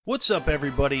What's up,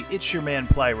 everybody? It's your man,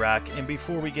 Plyrock, and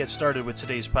before we get started with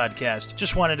today's podcast,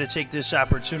 just wanted to take this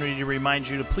opportunity to remind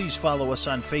you to please follow us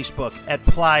on Facebook at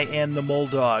Ply and the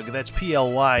Moldog. That's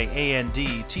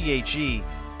PLYANDTHEDAWG,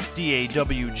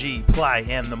 Ply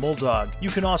and the Moldog.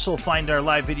 You can also find our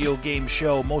live video game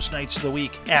show most nights of the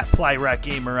week at Plyrock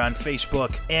Gamer on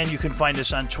Facebook, and you can find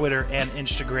us on Twitter and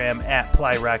Instagram at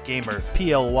Plyrock Gamer,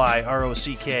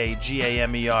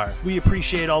 PLYROCKGAMER. We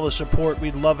appreciate all the support.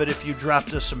 We'd love it if you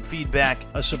dropped us some feedback,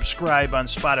 a subscribe on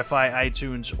Spotify,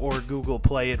 iTunes, or Google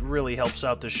Play. It really helps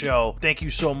out the show. Thank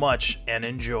you so much, and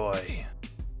enjoy.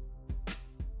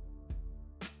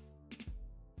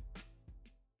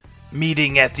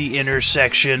 Meeting at the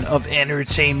intersection of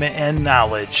entertainment and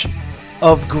knowledge,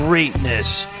 of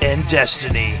greatness and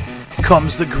destiny,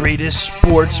 comes the greatest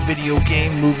sports video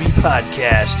game movie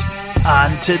podcast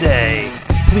on today.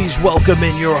 Please welcome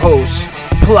in your hosts,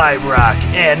 Plyrock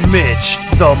and Mitch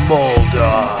the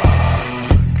Moldog.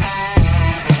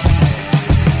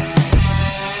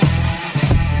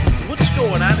 What's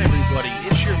going on, everybody?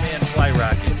 It's your man,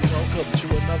 Plyrock, and welcome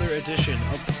to another edition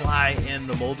of Ply and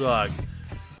the Moldog.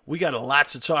 We got a lot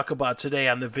to talk about today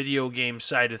on the video game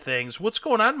side of things. What's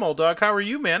going on, Moldog? How are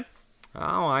you, man?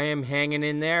 Oh, I am hanging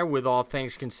in there with all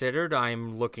things considered.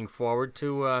 I'm looking forward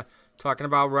to talking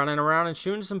about running around and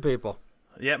shooting some people.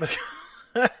 Yeah.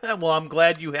 Well, I'm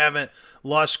glad you haven't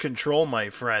lost control, my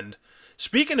friend.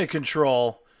 Speaking of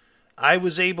control, I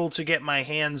was able to get my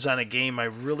hands on a game I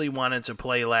really wanted to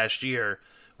play last year,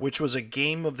 which was a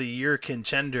Game of the Year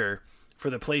contender for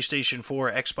the PlayStation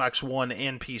 4, Xbox One,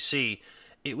 and PC.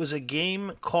 It was a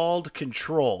game called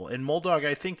Control. And Moldog,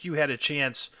 I think you had a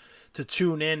chance to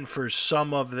tune in for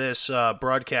some of this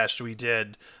broadcast we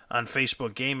did on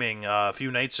Facebook Gaming a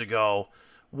few nights ago.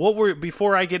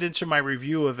 Before I get into my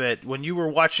review of it, when you were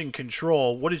watching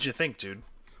Control, what did you think, dude?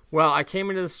 Well, I came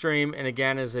into the stream, and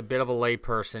again, as a bit of a lay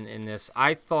person in this,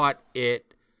 I thought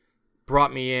it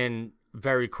brought me in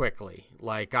very quickly.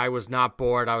 Like, I was not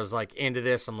bored. I was like into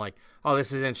this. I'm like, oh,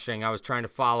 this is interesting. I was trying to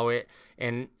follow it,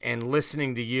 and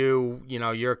listening to you,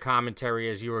 your commentary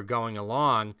as you were going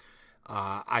along,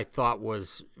 I thought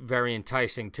was very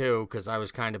enticing too, because I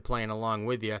was kind of playing along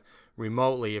with you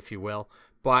remotely, if you will.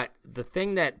 But the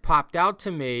thing that popped out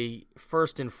to me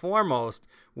first and foremost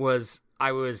was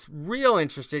I was real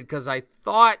interested because I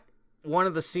thought one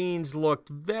of the scenes looked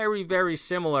very, very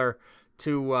similar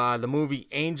to the movie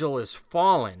Angel Is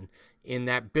Fallen, in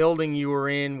that building you were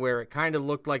in, where it kind of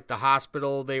looked like the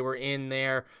hospital they were in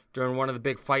there during one of the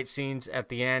big fight scenes at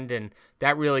the end, and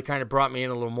that really kind of brought me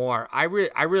in a little more. I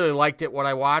really liked it, what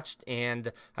I watched,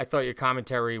 and I thought your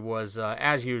commentary was,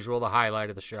 as usual, the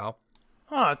highlight of the show.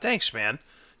 Oh, thanks, man.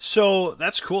 So,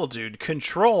 that's cool, dude.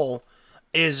 Control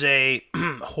is a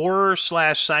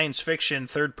horror/science fiction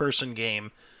third-person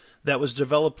game that was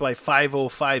developed by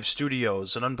 505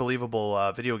 Studios, an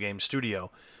unbelievable video game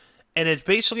studio. And it's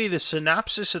basically, the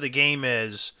synopsis of the game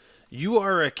is, you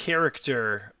are a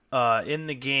character in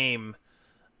the game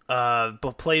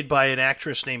played by an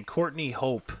actress named Courtney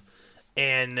Hope.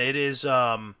 And it is,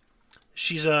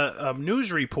 she's a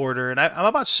news reporter, and I'm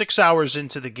about 6 hours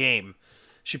into the game.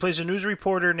 She plays a news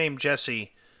reporter named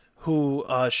Jessie, who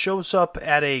shows up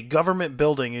at a government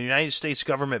building, a United States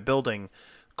government building,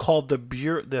 called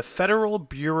the Federal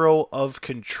Bureau of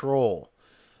Control.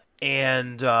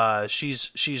 And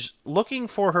she's looking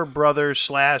for her brother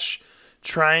 /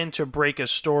 trying to break a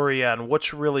story on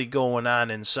what's really going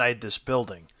on inside this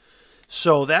building.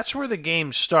 So that's where the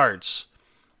game starts.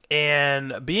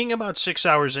 And being about 6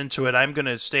 hours into it, I'm going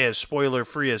to stay as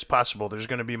spoiler-free as possible. There's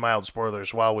going to be mild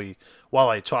spoilers while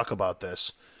I talk about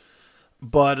this.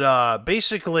 But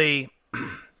basically,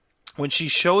 when she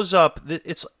shows up,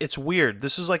 it's weird.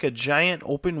 This is like a giant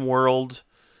open world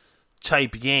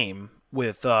type game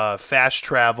with fast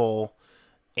travel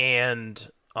and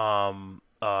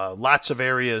lots of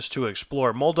areas to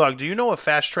explore. Moldog, do you know what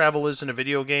fast travel is in a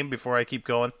video game before I keep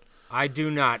going? I do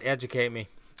not. Educate me.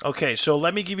 Okay, so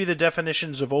let me give you the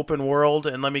definitions of open world,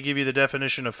 and let me give you the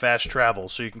definition of fast travel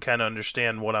so you can kind of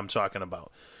understand what I'm talking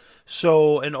about.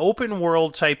 So an open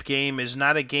world type game is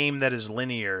not a game that is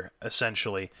linear,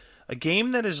 essentially. A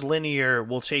game that is linear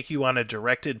will take you on a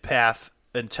directed path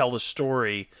and tell a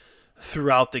story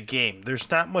throughout the game.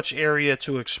 There's not much area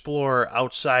to explore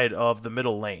outside of the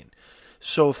middle lane.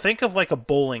 So think of like a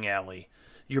bowling alley.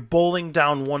 You're bowling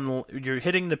down you're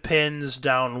hitting the pins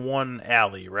down one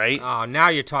alley, right? Oh, now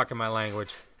you're talking my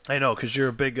language. I know, because you're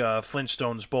a big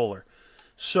Flintstones bowler.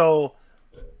 So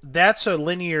that's a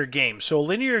linear game. So a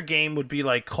linear game would be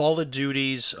like Call of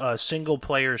Duty's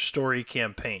single-player story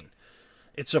campaign.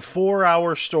 It's a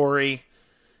 4-hour story.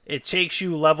 It takes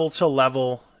you level to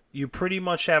level. You pretty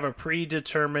much have a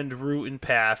predetermined route and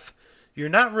path. You're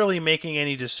not really making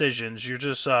any decisions. You're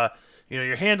just,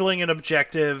 you're handling an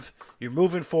objective. You're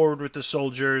moving forward with the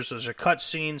soldiers. There's a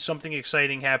cutscene. Something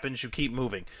exciting happens. You keep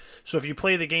moving. So if you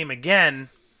play the game again,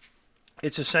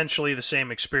 it's essentially the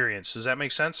same experience. Does that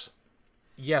make sense?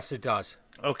 Yes, it does.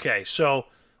 Okay, so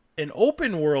an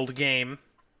open world game,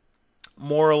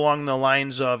 more along the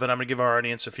lines of, and I'm going to give our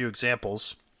audience a few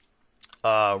examples,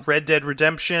 Red Dead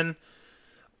Redemption,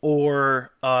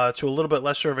 or to a little bit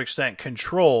lesser of extent,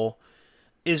 Control,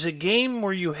 is a game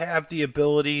where you have the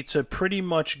ability to pretty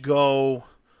much go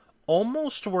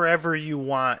almost wherever you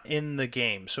want in the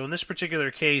game. So in this particular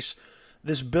case,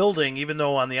 this building, even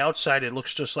though on the outside it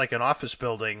looks just like an office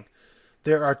building,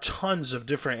 there are tons of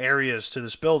different areas to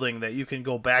this building that you can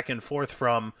go back and forth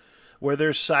from, where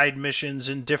there's side missions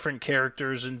and different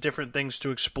characters and different things to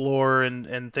explore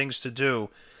and things to do.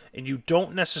 And you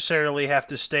don't necessarily have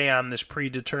to stay on this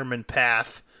predetermined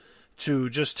path to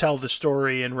just tell the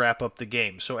story and wrap up the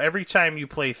game. So every time you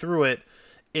play through it,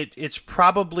 it's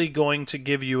probably going to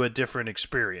give you a different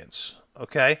experience.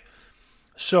 Okay?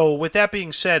 So with that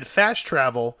being said, fast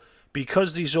travel,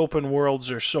 because these open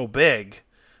worlds are so big,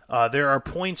 there are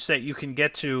points that you can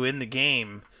get to in the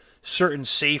game, certain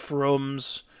safe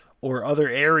rooms or other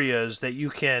areas that you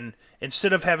can,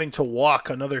 instead of having to walk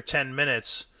another 10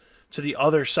 minutes to the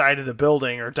other side of the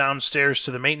building or downstairs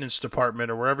to the maintenance department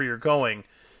or wherever you're going,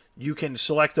 you can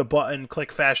select a button,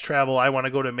 click fast travel, I want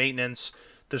to go to maintenance,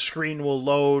 the screen will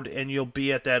load, and you'll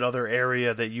be at that other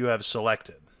area that you have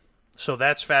selected. So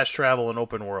that's fast travel in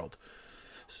open world.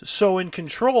 So in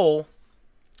Control,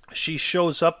 she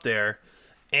shows up there,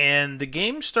 and the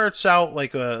game starts out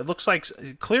like it looks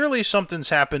like clearly something's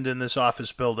happened in this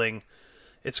office building.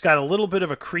 It's got a little bit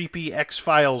of a creepy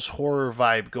X-Files horror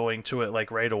vibe going to it like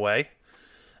right away.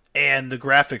 And the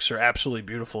graphics are absolutely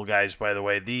beautiful, guys, by the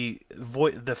way.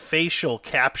 The facial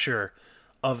capture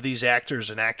of these actors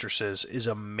and actresses is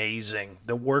amazing.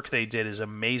 The work they did is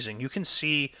amazing. You can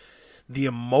see the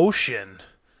emotion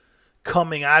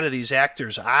coming out of these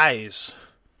actors' eyes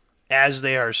as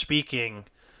they are speaking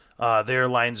their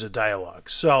lines of dialogue.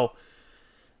 So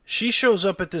she shows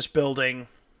up at this building.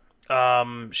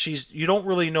 You don't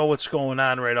really know what's going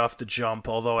on right off the jump,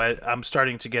 although I'm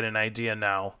starting to get an idea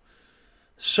now.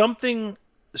 Something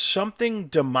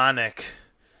demonic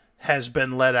has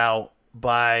been let out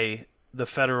by the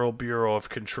Federal Bureau of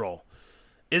Control.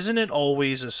 Isn't it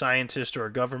always a scientist or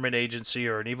a government agency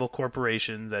or an evil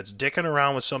corporation that's dicking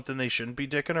around with something they shouldn't be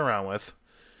dicking around with,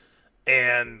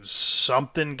 and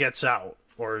something gets out,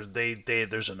 or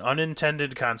there's an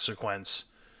unintended consequence?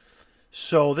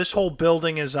 So this whole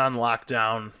building is on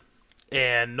lockdown,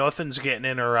 and nothing's getting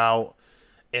in or out,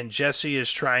 and Jesse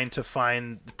is trying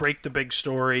to break the big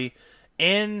story,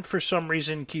 and for some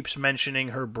reason keeps mentioning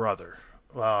her brother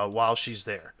while she's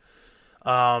there.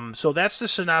 So that's the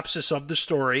synopsis of the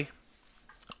story.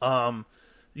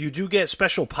 You do get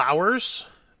special powers.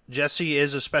 Jesse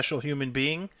is a special human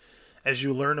being, as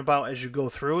you learn about as you go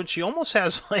through, and she almost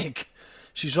has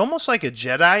she's almost like a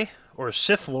Jedi or a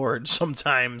Sith Lord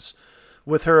sometimes,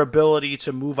 with her ability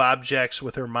to move objects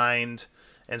with her mind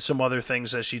and some other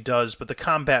things that she does. But the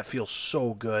combat feels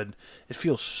so good. It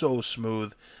feels so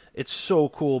smooth. It's so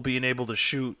cool being able to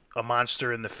shoot a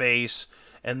monster in the face,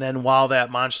 and then while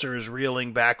that monster is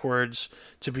reeling backwards,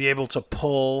 to be able to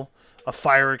pull a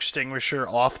fire extinguisher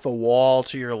off the wall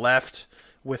to your left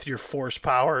with your force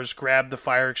powers, grab the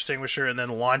fire extinguisher, and then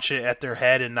launch it at their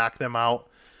head and knock them out.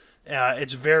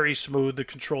 It's very smooth. The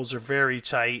controls are very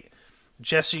tight.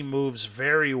 Jessie moves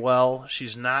very well.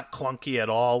 She's not clunky at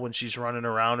all when she's running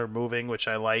around or moving, which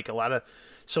I like.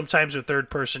 Sometimes with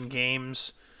third-person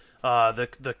games,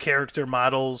 the character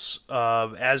models,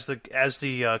 as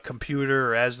the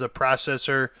computer or as the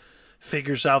processor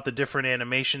figures out the different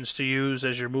animations to use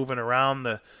as you're moving around,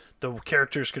 the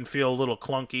characters can feel a little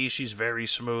clunky. She's very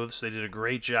smooth, so they did a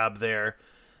great job there.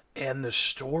 And the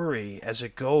story, as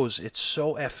it goes, it's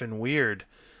so effing weird,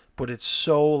 but it's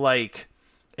so,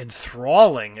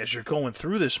 enthralling as you're going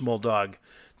through this, Mulldog.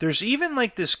 There's even,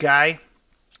 this guy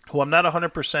who I'm not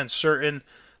 100% certain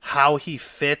how he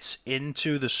fits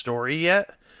into the story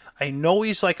yet. I know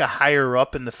he's, a higher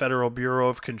up in the Federal Bureau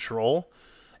of Control,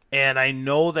 and I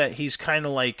know that he's kind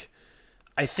of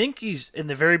I think he's, in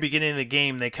the very beginning of the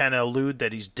game, they kind of allude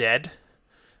that he's dead,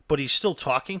 but he's still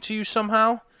talking to you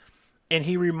somehow. And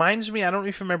he reminds me, I don't know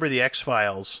if you remember the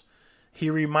X-Files, he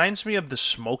reminds me of the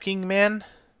Smoking Man.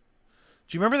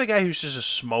 Do you remember the guy who used to just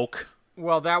smoke?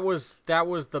 Well, that was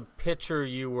the picture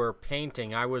you were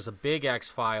painting. I was a big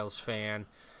X-Files fan,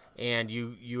 and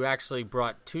you actually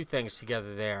brought two things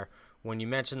together there. when you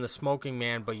mentioned the smoking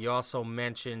man, but you also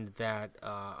mentioned that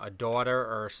a daughter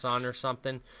or a son or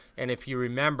something. And if you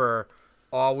remember,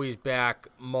 always back,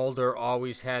 Mulder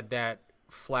always had that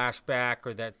flashback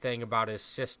or that thing about his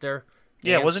sister.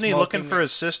 Yeah, And wasn't he looking for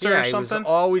his sister or he was something?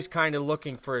 always kind of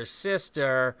looking for his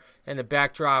sister, and the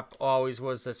backdrop always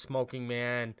was that Smoking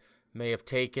Man may have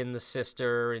taken the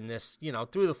sister in this,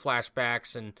 through the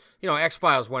flashbacks. And,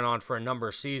 X-Files went on for a number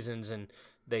of seasons, and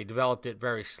they developed it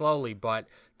very slowly, but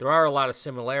there are a lot of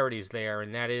similarities there,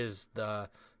 and that is the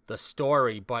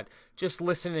story. But just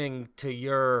listening to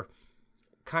your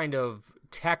kind of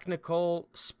technical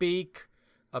speak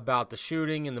about the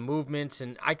shooting and the movements,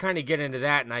 and I kind of get into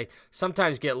that, and I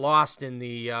sometimes get lost in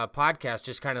the podcast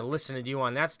just kind of listening to you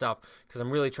on that stuff, because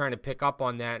I'm really trying to pick up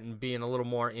on that and being a little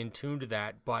more in tune to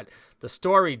that. But the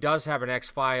story does have an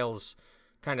X-Files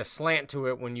kind of slant to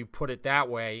it when you put it that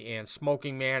way, and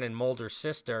Smoking Man and Mulder's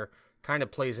sister kind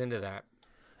of plays into that.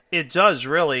 It does,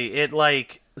 really.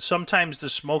 Sometimes the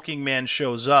smoking man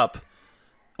shows up.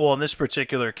 Well, in this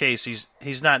particular case,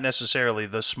 he's not necessarily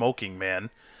the smoking man.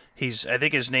 I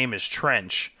think his name is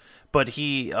Trench, but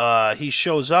he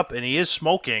shows up and he is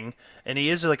smoking, and he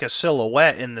is like a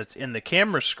silhouette in the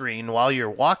camera screen while you're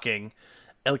walking,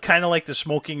 kind of like the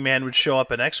smoking man would show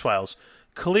up in X-Files.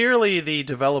 Clearly, the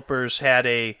developers had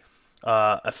a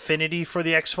affinity for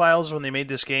the X-Files when they made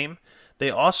this game. They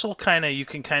also you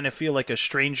can kind of feel like a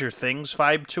Stranger Things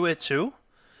vibe to it too.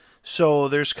 So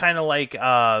there's kind of like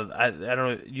I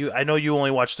don't know, I know you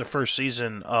only watched the first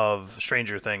season of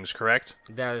Stranger Things, correct?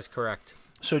 That is correct.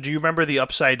 So do you remember the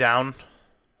Upside Down?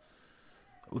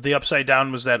 The Upside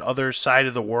Down was that other side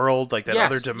of the world, like that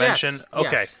other dimension. Yes,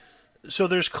 okay. yes. So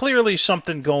there's clearly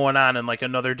something going on in like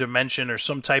another dimension or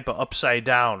some type of upside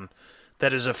down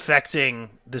that is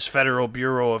affecting this Federal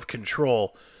Bureau of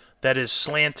Control, that is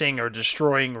slanting or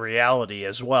destroying reality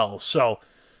as well. So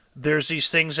there's these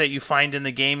things that you find in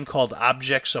the game called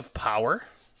objects of power,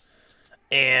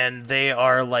 and they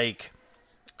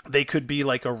could be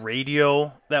like a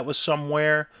radio that was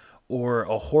somewhere, or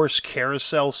a horse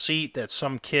carousel seat that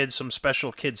some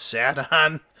special kid sat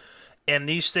on. And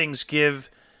these things give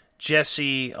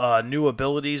Jessie new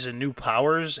abilities and new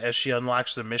powers as she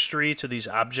unlocks the mystery to these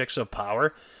objects of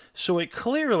power. So it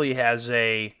clearly has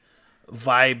a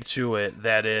vibe to it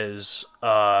that is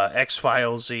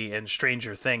X-Files-y and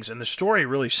Stranger Things, and the story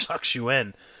really sucks you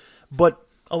in. But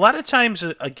a lot of times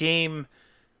a game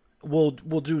will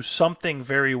do something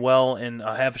very well and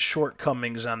have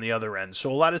shortcomings on the other end. So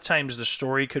a lot of times the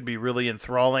story could be really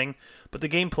enthralling, but the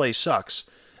gameplay sucks.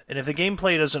 And if the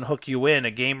gameplay doesn't hook you in,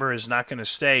 a gamer is not going to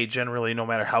stay generally, no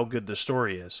matter how good the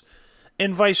story is.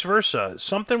 And vice versa.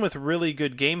 Something with really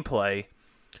good gameplay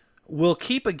will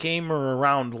keep a gamer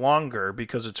around longer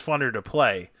because it's funner to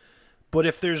play. But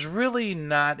if there's really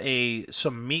not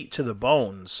some meat to the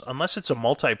bones, unless it's a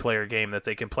multiplayer game that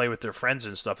they can play with their friends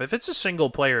and stuff, if it's a single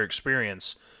player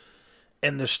experience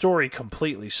and the story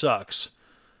completely sucks,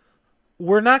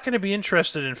 we're not going to be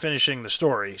interested in finishing the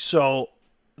story. So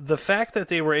the fact that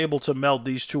they were able to meld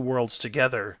these two worlds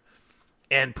together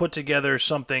and put together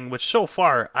something which, so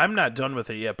far, I'm not done with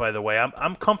it yet, by the way.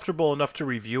 I'm comfortable enough to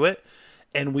review it,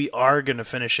 and we are going to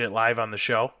finish it live on the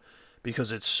show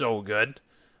because it's so good.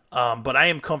 But I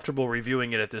am comfortable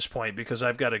reviewing it at this point because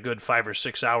I've got a good 5 or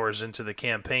 6 hours into the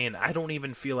campaign. I don't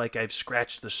even feel like I've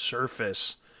scratched the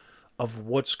surface of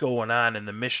what's going on and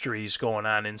the mysteries going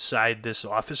on inside this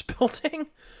office building.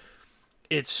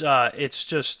 It's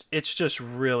just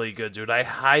really good, dude. I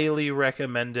highly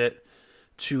recommend it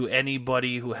to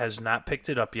anybody who has not picked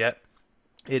it up yet.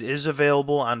 It is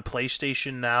available on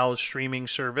PlayStation Now streaming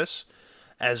service,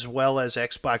 as well as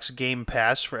Xbox Game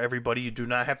Pass for everybody. You do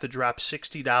not have to drop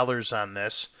 $60 on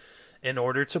this in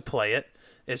order to play it.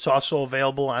 It's also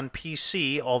available on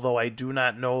PC, although I do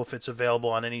not know if it's available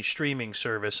on any streaming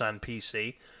service on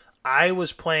PC. I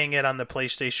was playing it on the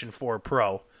PlayStation 4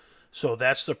 Pro, so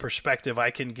that's the perspective I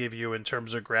can give you in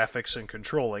terms of graphics and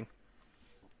controlling.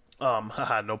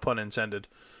 No pun intended.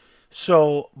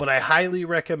 So, but I highly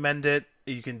recommend it.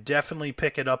 You can definitely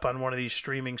pick it up on one of these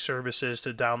streaming services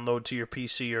to download to your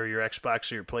PC or your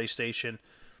Xbox or your PlayStation.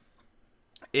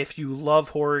 If you love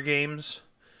horror games,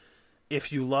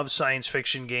 if you love science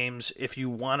fiction games, if you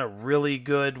want a really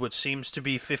good, what seems to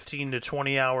be 15 to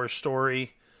 20 hour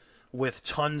story with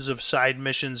tons of side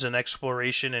missions and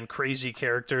exploration and crazy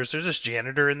characters. There's this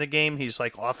janitor in the game. He's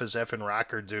like off his effing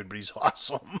rocker, dude, but he's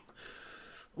awesome.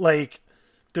 Like,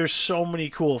 there's so many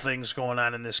cool things going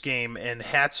on in this game, and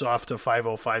hats off to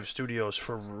 505 Studios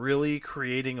for really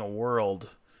creating a world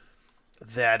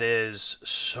that is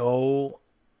so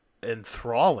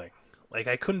enthralling. Like,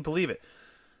 I couldn't believe it.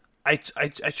 I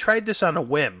tried this on a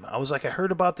whim. I was like, I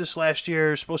heard about this last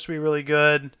year. It's supposed to be really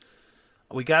good.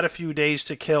 We got a few days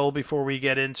to kill before we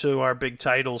get into our big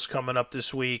titles coming up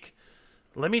this week.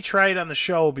 Let me try it on the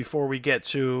show before we get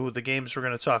to the games we're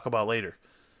going to talk about later.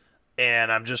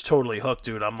 And I'm just totally hooked,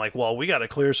 dude. I'm like, well, we got to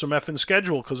clear some effing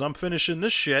schedule because I'm finishing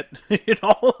this shit.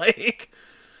 Like,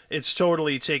 it's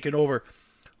totally taken over.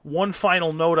 One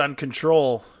final note on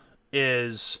Control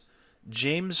is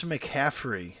James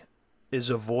McCaffrey is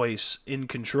a voice in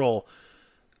Control.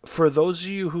 For those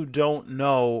of you who don't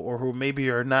know or who maybe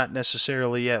are not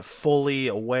necessarily yet fully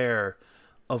aware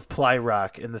of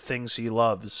Plyrock and the things he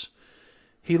loves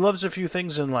a few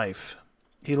things in life.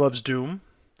 He loves Doom.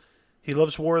 He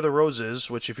loves War of the Roses,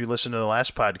 which if you listen to the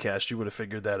last podcast, you would have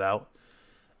figured that out.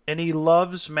 And he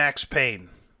loves Max Payne.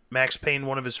 Max Payne,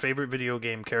 one of his favorite video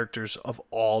game characters of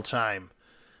all time.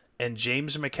 And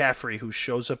James McCaffrey, who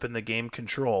shows up in the game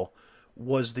Control,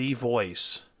 was the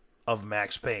voice of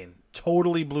Max Payne.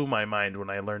 Totally blew my mind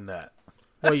when I learned that.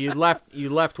 Well, you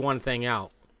left one thing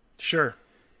out. Sure.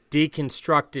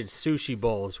 Deconstructed sushi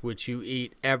bowls, which you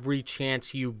eat every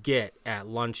chance you get at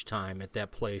lunchtime at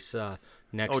that place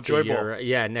next to Joy your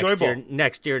Bowl.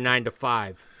 next year 9 to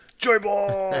 5. Joy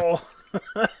Bowl.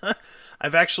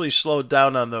 I've actually slowed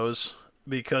down on those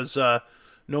because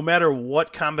no matter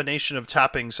what combination of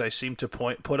toppings I seem to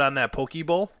put on that poke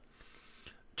bowl,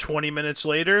 20 minutes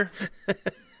later,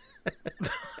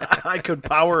 I could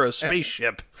power a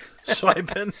spaceship. So I've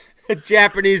been... A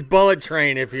Japanese bullet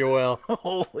train, if you will.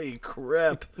 Holy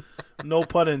crap. No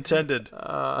pun intended.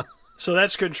 So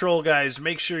that's Control, guys.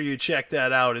 Make sure you check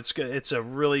that out. It's a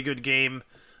really good game.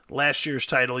 Last year's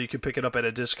title, you can pick it up at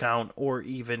a discount or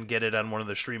even get it on one of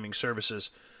the streaming services.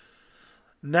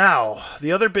 Now,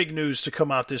 the other big news to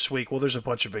come out this week, well, there's a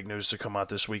bunch of big news to come out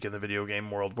this week in the video game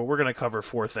world, but we're going to cover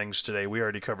 4 things today. We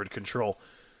already covered Control.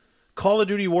 Call of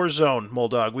Duty Warzone,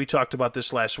 Moldog. We talked about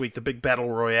this last week, the big battle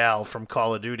royale from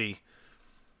Call of Duty.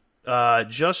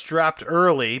 Just dropped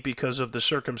early because of the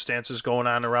circumstances going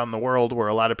on around the world where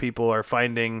a lot of people are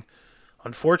finding,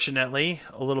 unfortunately,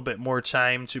 a little bit more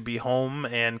time to be home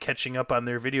and catching up on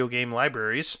their video game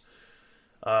libraries.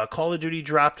 Call of Duty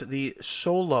dropped the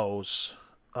Solos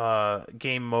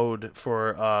game mode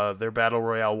for their battle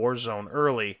royale Warzone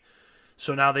early.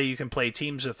 So now that you can play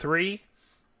teams of 3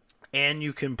 and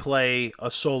you can play a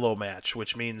solo match,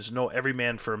 which means every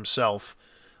man for himself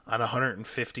on a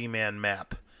 150-man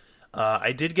map.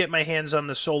 I did get my hands on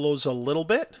the solos a little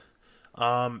bit.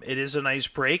 It is a nice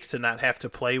break to not have to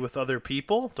play with other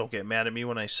people. Don't get mad at me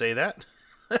when I say that.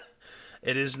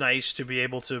 It is nice to be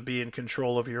able to be in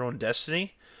control of your own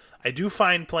destiny. I do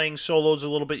find playing solos a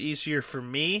little bit easier for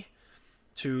me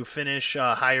to finish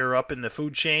higher up in the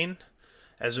food chain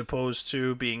as opposed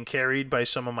to being carried by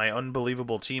some of my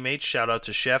unbelievable teammates. Shout out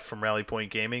to Chef from Rally Point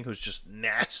Gaming, who's just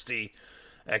nasty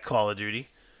at Call of Duty.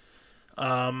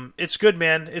 It's good,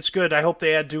 man. It's good. I hope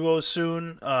they add duos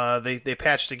soon. They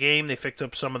patched the game. They fixed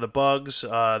up some of the bugs.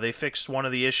 They fixed one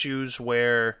of the issues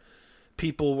where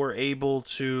people were able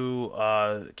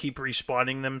to keep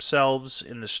respawning themselves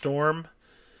in the storm.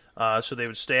 So they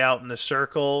would stay out in the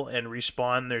circle and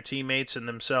respawn their teammates and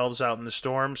themselves out in the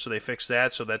storm. So they fixed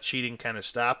that. So that cheating kind of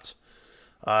stopped.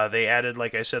 They added,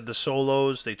 like I said, the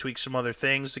solos. They tweaked some other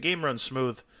things. The game runs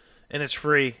smooth. And it's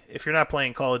free. If you're not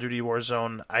playing Call of Duty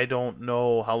Warzone, I don't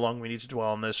know how long we need to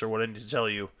dwell on this or what I need to tell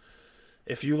you.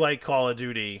 If you like Call of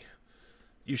Duty,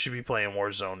 you should be playing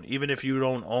Warzone. Even if you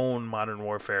don't own Modern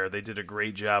Warfare, they did a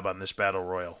great job on this Battle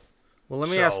Royal. Well, let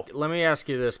me ask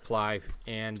you this, Ply,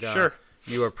 and sure.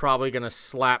 You are probably going to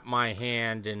slap my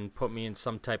hand and put me in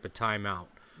some type of timeout.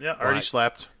 Yeah, already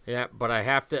slapped. Yeah, but I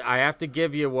have to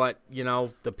give you what,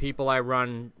 the people I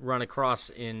run across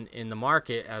in the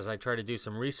market as I try to do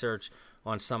some research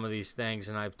on some of these things,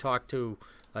 and I've talked to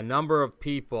a number of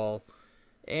people,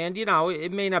 and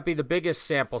it may not be the biggest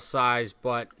sample size,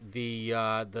 but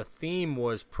the theme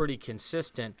was pretty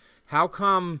consistent. How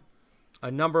come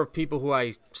a number of people who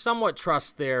I somewhat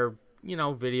trust their,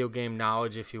 video game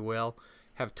knowledge, if you will,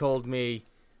 have told me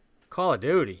Call of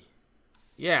Duty?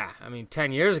 Yeah,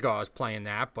 10 years ago I was playing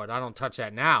that, but I don't touch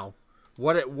that now.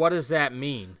 What does that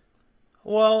mean?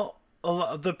 Well,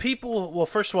 the people... Well,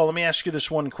 first of all, let me ask you this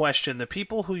one question. The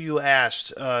people who you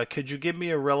asked, could you give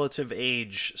me a relative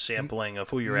age sampling of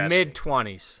who you're asking?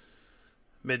 Mid-20s.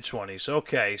 Mid-20s,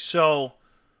 okay. So,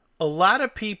 a lot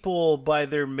of people by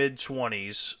their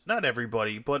mid-20s, not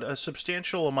everybody, but a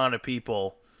substantial amount of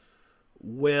people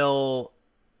will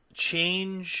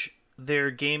change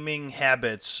their gaming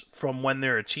habits from when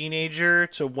they're a teenager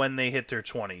to when they hit their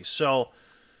 20s. So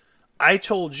I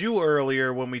told you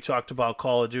earlier when we talked about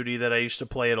Call of Duty that I used to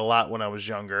play it a lot when I was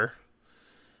younger.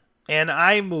 And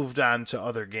I moved on to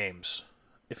other games,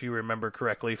 if you remember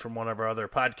correctly from one of our other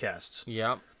podcasts.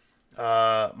 Yep.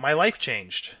 My life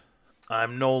changed.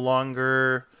 I'm no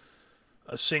longer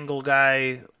a single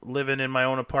guy living in my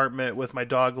own apartment with my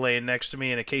dog laying next to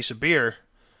me and a case of beer,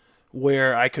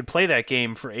 where I could play that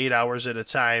game for 8 hours at a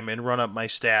time and run up my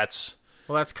stats.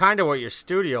 Well, that's kind of what your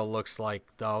studio looks like,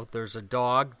 though. There's a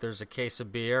dog, there's a case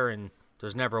of beer, and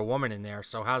there's never a woman in there.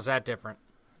 So how's that different?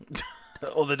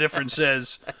 Well, the difference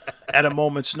is, at a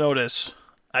moment's notice,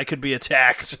 I could be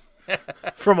attacked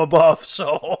from above.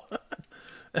 So,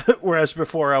 whereas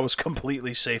before I was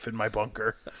completely safe in my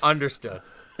bunker. Understood.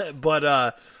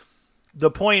 But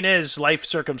the point is, life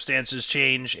circumstances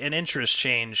change and interests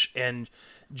change, and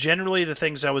generally the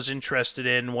things I was interested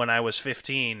in when I was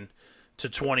 15 to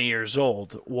 20 years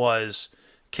old was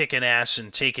kicking ass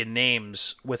and taking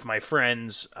names with my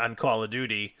friends on Call of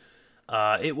Duty.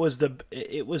 It was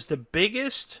the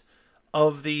biggest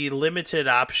of the limited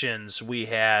options we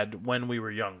had when we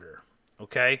were younger.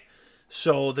 Okay,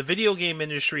 so the video game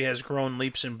industry has grown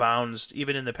leaps and bounds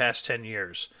even in the past 10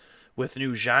 years, with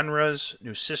new genres,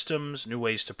 new systems, new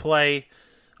ways to play,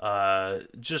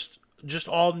 just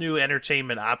all new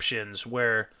entertainment options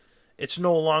where it's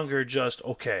no longer just,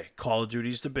 okay, Call of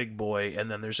Duty's the big boy, and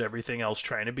then there's everything else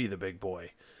trying to be the big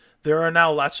boy. There are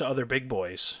now lots of other big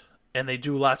boys, and they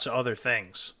do lots of other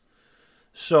things.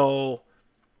 So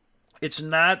it's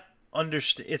not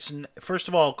first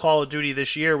of all, Call of Duty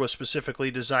this year was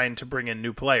specifically designed to bring in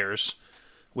new players,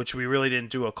 which we really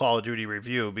didn't do a Call of Duty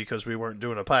review because we weren't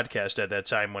doing a podcast at that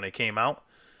time when it came out.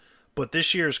 But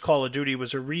this year's Call of Duty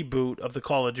was a reboot of the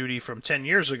Call of Duty from 10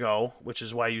 years ago, which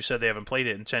is why you said they haven't played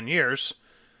it in 10 years,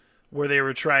 where they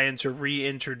were trying to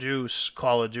reintroduce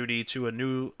Call of Duty to a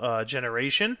new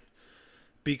generation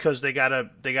because they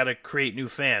gotta create new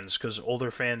fans because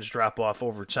older fans drop off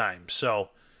over time. So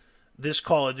this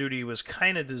Call of Duty was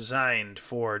kind of designed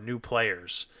for new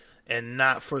players and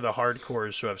not for the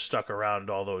hardcores who have stuck around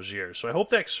all those years. So I hope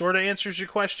that sort of answers your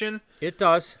question. It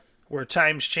does. Where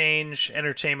times change,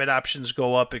 entertainment options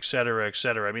go up, etc.,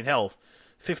 etc. I mean, hell,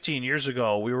 15 years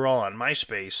ago, we were all on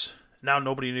MySpace. Now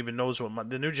nobody even knows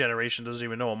the new generation doesn't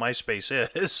even know what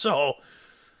MySpace is. So,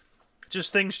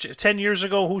 just things, 10 years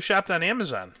ago, who shopped on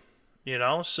Amazon? You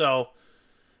know? So,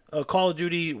 Call of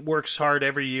Duty works hard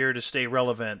every year to stay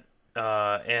relevant.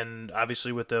 And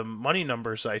obviously with the money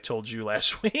numbers I told you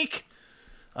last week,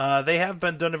 they have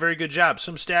done a very good job.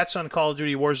 Some stats on Call of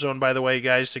Duty Warzone, by the way,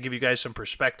 guys, to give you guys some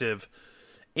perspective.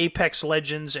 Apex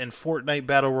Legends and Fortnite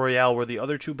Battle Royale were the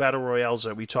other two Battle Royales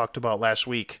that we talked about last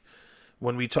week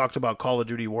when we talked about Call of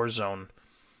Duty Warzone.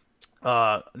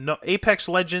 No, Apex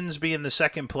Legends being the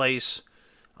second place.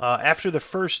 After the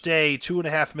first day,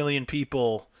 2.5 million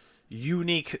people,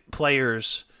 unique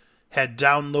players, had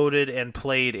downloaded and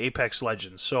played Apex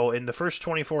Legends. So in the first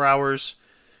 24 hours,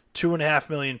 2.5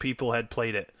 million people had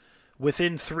played it.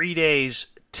 Within 3 days,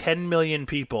 10 million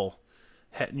people,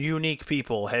 unique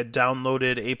people, had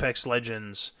downloaded Apex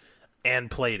Legends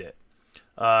and played it.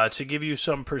 To give you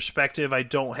some perspective, I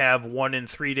don't have 1 and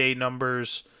 3 day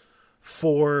numbers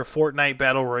for Fortnite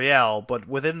Battle Royale, but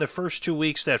within the first 2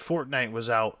 weeks that Fortnite was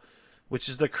out, which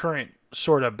is the current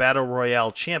sort of Battle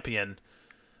Royale champion,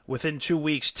 within 2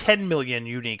 weeks, 10 million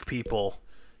unique people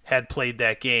had played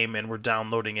that game and were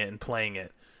downloading it and playing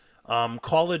it.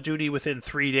 Call of Duty within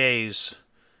 3 days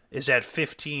is at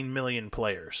 15 million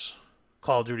players.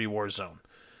 Call of Duty Warzone.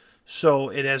 So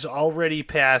it has already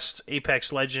passed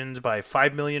Apex Legends by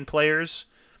 5 million players,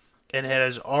 and it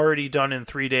has already done in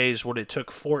 3 days what it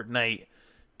took Fortnite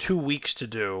 2 weeks to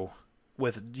do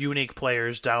with unique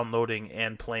players downloading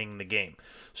and playing the game.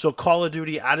 So Call of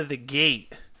Duty out of the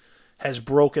gate has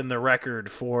broken the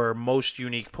record for most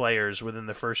unique players within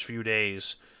the first few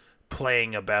days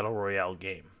playing a Battle Royale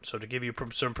game. So to give you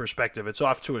some perspective, it's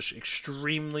off to an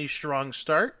extremely strong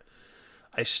start.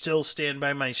 I still stand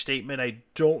by my statement. I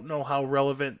don't know how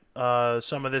relevant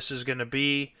some of this is going to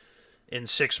be in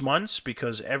 6 months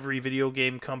because every video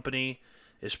game company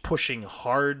is pushing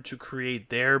hard to create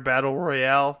their Battle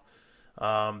Royale.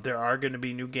 There are going to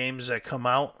be new games that come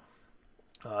out.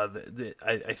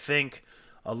 I think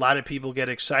a lot of people get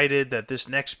excited that this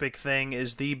next big thing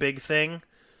is the big thing.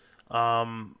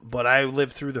 But I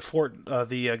lived through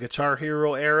the Guitar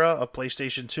Hero era of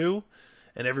PlayStation 2,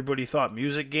 and everybody thought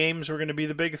music games were going to be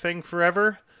the big thing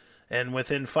forever. And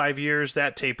within 5 years,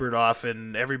 that tapered off,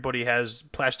 and everybody has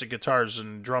plastic guitars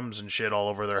and drums and shit all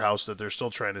over their house that they're still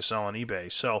trying to sell on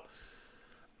eBay. So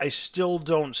I still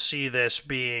don't see this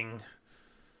being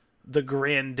the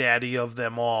granddaddy of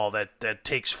them all that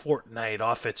takes Fortnite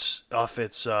off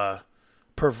its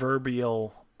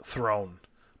proverbial throne.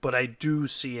 but I do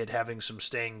see it having some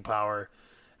staying power,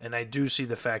 and I do see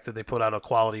the fact that they put out a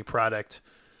quality product.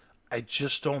 I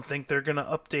just don't think they're going to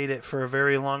update it for a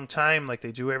very long time like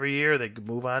they do every year. They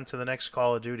move on to the next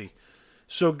Call of Duty.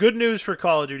 So good news for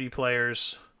Call of Duty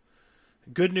players.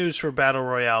 Good news for Battle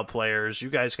Royale players. You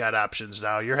guys got options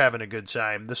now. You're having a good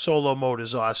time. The solo mode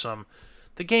is awesome.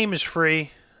 The game is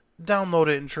free. Download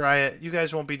it and try it. You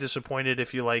guys won't be disappointed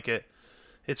if you like it.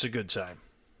 It's a good time.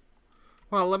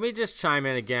 Well, let me just chime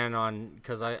in again on,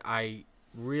 because I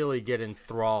really get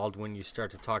enthralled when you start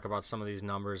to talk about some of these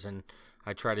numbers, and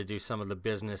I try to do some of the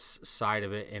business side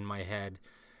of it in my head.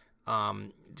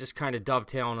 Just kind of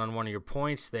dovetailing on one of your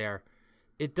points there.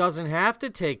 It doesn't have to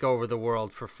take over the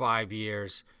world for 5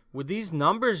 years. With these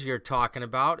numbers you're talking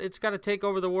about, it's got to take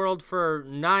over the world for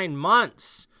 9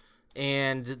 months.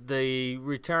 And the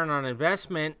return on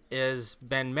investment has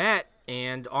been met,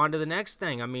 and on to the next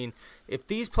thing. I mean, if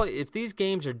these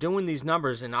games are doing these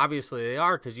numbers, and obviously they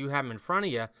are because you have them in front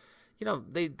of you,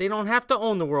 they don't have to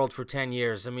own the world for 10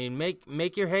 years. I mean,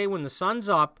 make your hay when the sun's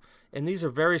up, and these are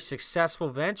very successful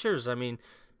ventures. I mean,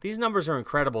 these numbers are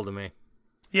incredible to me.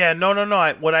 Yeah, no.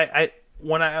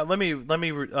 Let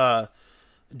me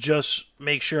just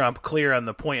make sure I'm clear on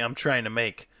the point I'm trying to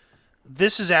make.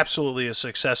 This is absolutely a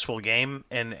successful game,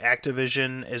 and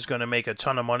Activision is going to make a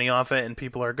ton of money off it, and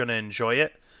people are going to enjoy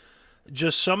it.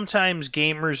 Just sometimes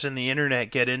gamers in the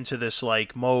internet get into this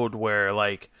mode where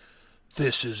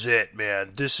this is it,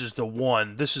 man. This is the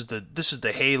one. This is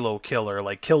the Halo killer,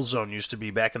 like Killzone used to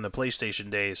be back in the PlayStation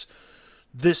days.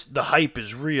 The hype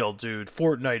is real, dude.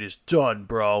 Fortnite is done,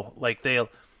 bro.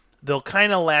 They'll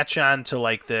kind of latch on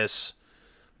to this.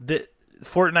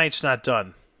 Fortnite's not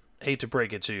done. Hate to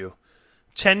break it to you.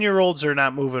 10-year-olds are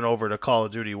not moving over to Call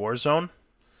of Duty Warzone.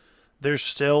 They're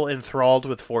still enthralled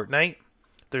with Fortnite.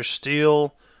 They're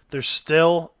still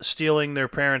stealing their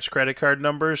parents' credit card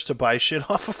numbers to buy shit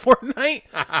off of Fortnite.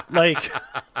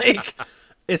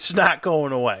 It's not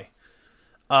going away.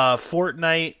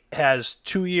 Fortnite has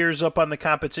 2 years up on the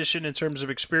competition in terms of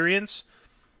experience.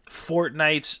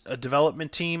 Fortnite's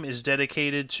development team is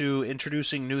dedicated to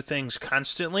introducing new things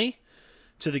constantly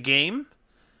to the game,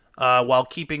 while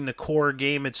keeping the core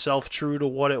game itself true to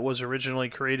what it was originally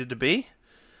created to be.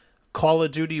 Call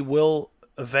of Duty will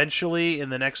eventually, in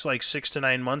the next 6 to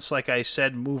 9 months, like I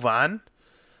said, move on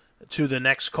to the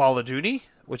next Call of Duty,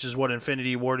 which is what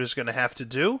Infinity Ward is going to have to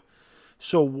do.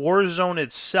 So Warzone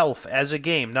itself as a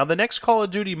game. Now, the next Call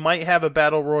of Duty might have a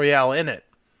Battle Royale in it.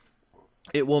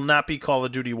 It will not be Call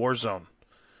of Duty Warzone.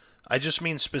 I just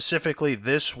mean specifically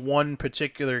this one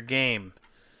particular game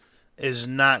is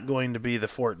not going to be the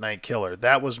Fortnite killer.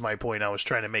 That was my point I was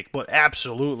trying to make. But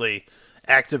absolutely,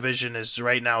 Activision is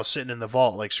right now sitting in the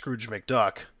vault like Scrooge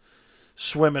McDuck,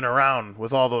 swimming around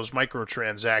with all those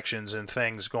microtransactions and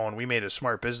things going, we made a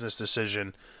smart business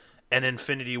decision. And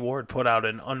Infinity Ward put out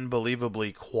an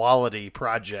unbelievably quality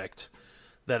project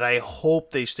that I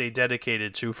hope they stay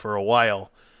dedicated to for a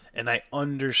while. And I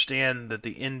understand that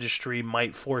the industry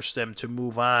might force them to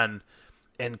move on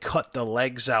and cut the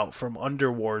legs out from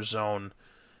under Warzone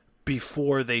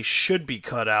before they should be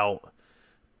cut out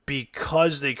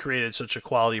because they created such a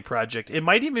quality project. It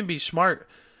might even be smart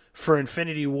for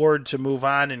Infinity Ward to move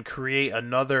on and create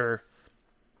another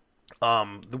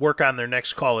work on their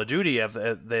next Call of Duty.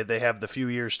 They have the few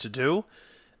years to do,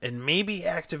 and maybe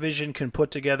Activision can put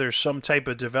together some type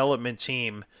of development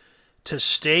team to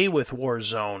stay with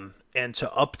Warzone and to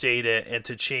update it and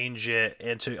to change it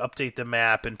and to update the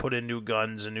map and put in new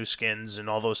guns and new skins and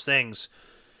all those things,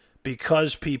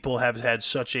 because people have had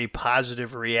such a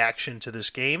positive reaction to this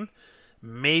game.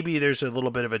 Maybe there's a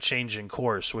little bit of a change in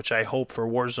course, which I hope for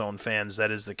Warzone fans that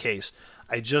is the case.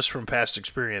 I just, from past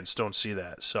experience, don't see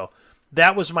that. So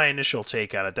that was my initial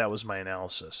take on it. That was my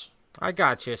analysis. I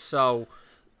got you. So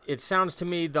it sounds to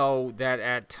me, though, that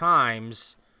at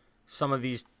times some of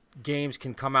these games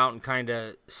can come out and kind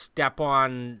of step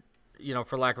on,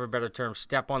 for lack of a better term,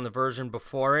 step on the version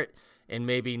before it and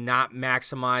maybe not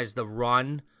maximize the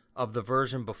run of the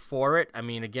version before it. I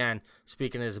mean, again,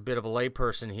 speaking as a bit of a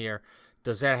layperson here,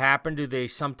 does that happen? Do they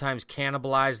sometimes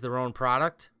cannibalize their own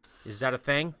product? Is that a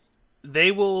thing?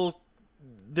 They will.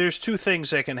 There's two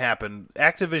things that can happen.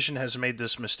 Activision has made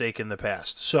this mistake in the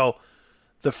past. So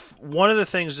one of the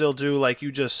things they'll do, like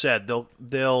you just said,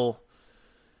 they'll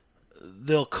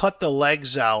cut the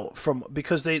legs out from,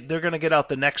 because they're going to get out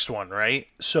the next one, right?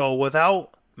 So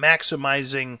without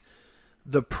maximizing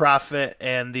the profit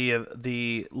and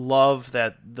the love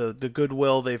that the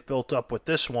goodwill they've built up with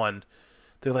this one,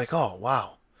 they're like, oh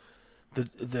wow,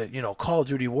 the Call of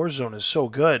Duty Warzone is so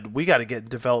good, we got to get in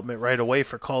development right away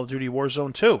for Call of Duty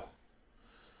Warzone 2.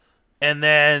 And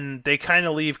then they kind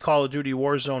of leave Call of Duty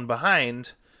Warzone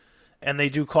behind, and they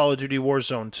do Call of Duty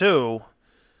Warzone 2.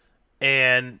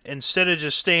 And instead of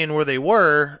just staying where they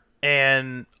were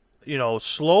and,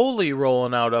 slowly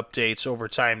rolling out updates over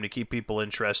time to keep people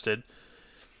interested,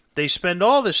 they spend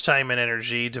all this time and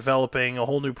energy developing a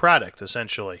whole new product,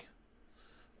 essentially,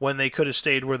 when they could have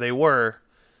stayed where they were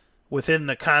within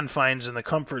the confines and the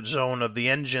comfort zone of the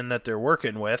engine that they're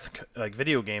working with, like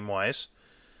video game wise,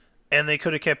 and they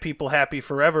could have kept people happy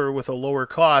forever with a lower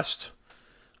cost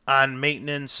on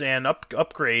maintenance and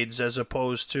upgrades, as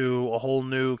opposed to a whole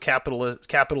new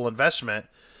capital investment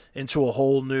into a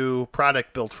whole new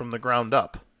product built from the ground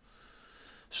up.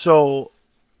 So,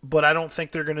 but I don't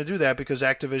think they're going to do that, because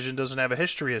Activision doesn't have a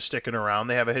history of sticking around.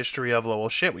 They have a history of, well,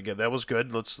 shit, that was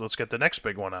good. Let's get the next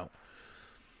big one out.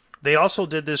 They also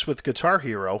did this with Guitar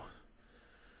Hero,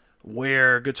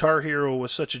 where Guitar Hero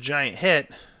was such a giant hit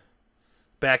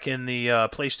back in the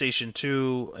PlayStation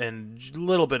 2 and a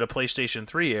little bit of PlayStation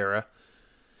 3 era,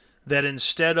 that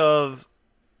instead of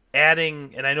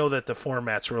adding, and I know that the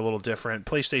formats were a little different.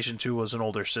 PlayStation 2 was an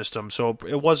older system, so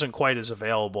it wasn't quite as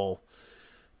available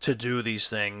to do these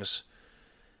things.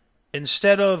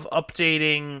 Instead of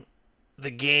updating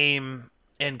the game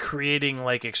and creating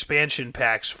like expansion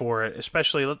packs for it,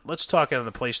 especially let's talk on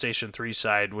the PlayStation 3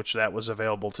 side, which that was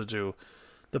available to do.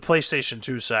 The PlayStation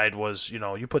 2 side was,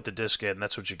 you put the disc in,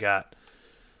 that's what you got.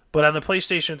 But on the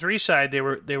PlayStation 3 side, they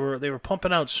were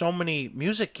pumping out so many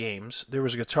music games. There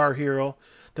was Guitar Hero,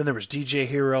 then there was DJ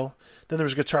Hero, then there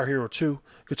was Guitar Hero 2,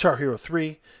 Guitar Hero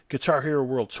 3, Guitar Hero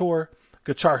World Tour,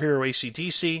 Guitar Hero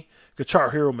AC/DC,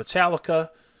 Guitar Hero Metallica.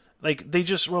 Like, they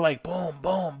just were like boom,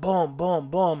 boom, boom, boom,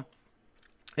 boom.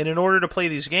 And in order to play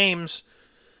these games,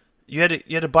 you had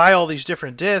to buy all these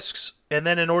different discs, and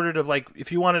then in order to, like,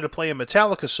 if you wanted to play a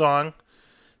Metallica song,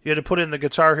 you had to put in the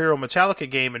Guitar Hero Metallica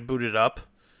game and boot it up,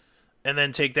 and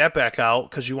then take that back out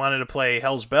because you wanted to play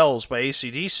Hell's Bells by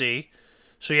AC/DC.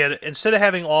 So you had, instead of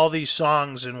having all these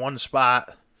songs in one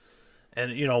spot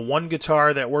and, one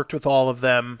guitar that worked with all of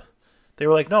them, they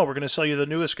were like, no, we're going to sell you the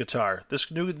newest guitar. This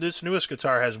newest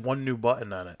guitar has one new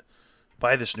button on it.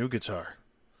 Buy this new guitar.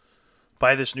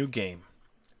 Buy this new game.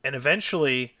 And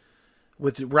eventually,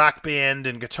 with Rock Band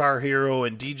and Guitar Hero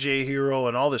and DJ Hero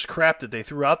and all this crap that they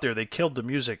threw out there, they killed the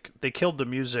music. They killed the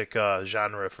music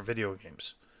genre for video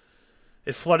games.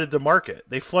 It flooded the market.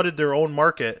 They flooded their own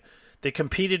market. They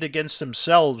competed against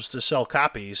themselves to sell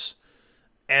copies,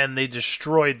 and they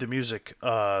destroyed the music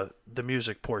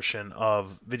portion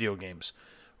of video games.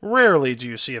 Rarely do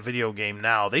you see a video game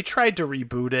now. They tried to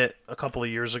reboot it a couple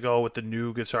of years ago with the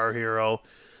new Guitar Hero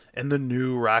and the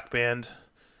new Rock Band.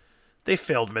 They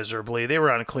failed miserably. They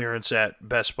were on clearance at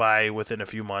Best Buy within a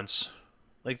few months.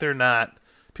 Like, they're not.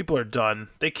 People are done.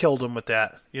 They killed them with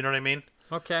that. You know what I mean?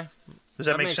 Okay. Does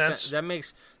that make sense?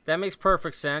 That makes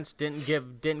perfect sense.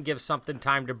 Didn't give something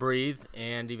time to breathe,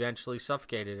 and eventually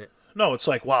suffocated it. No, it's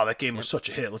like, wow, that game was such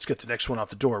a hit. Let's get the next one out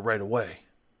the door right away.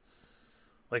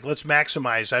 Like, let's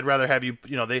maximize. I'd rather have you,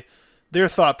 their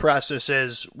thought process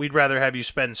is, we'd rather have you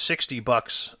spend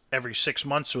 $60 every 6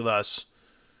 months with us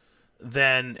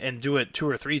and do it 2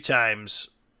 or 3 times.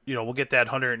 We'll get that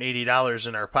 $180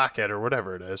 in our pocket or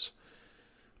whatever it is.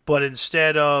 But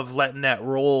instead of letting that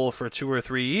roll for 2 or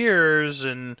 3 years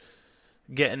and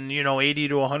getting, $80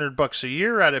 to $100 a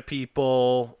year out of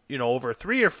people, over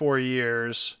 3 or 4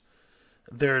 years,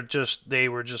 they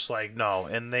were just like, no.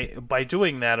 And by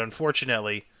doing that,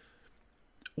 unfortunately,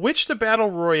 which the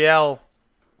Battle Royale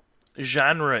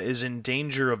genre is in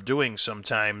danger of doing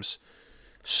sometimes,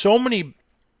 so many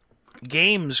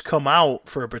games come out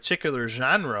for a particular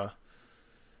genre,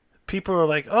 people are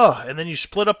like, oh, and then you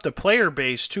split up the player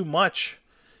base too much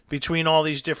between all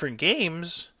these different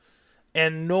games,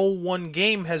 and no one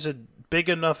game has a big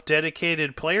enough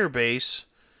dedicated player base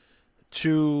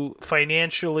to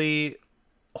financially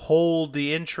hold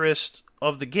the interest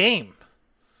of the game,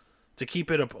 to keep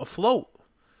it afloat.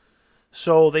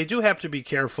 So they do have to be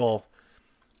careful.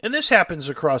 And this happens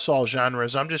across all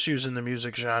genres. I'm just using the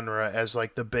music genre as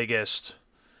like the biggest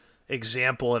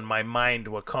example in my mind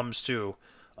what comes to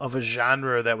of a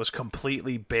genre that was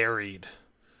completely buried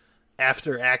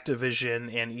after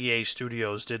Activision and EA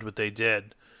Studios did what they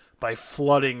did by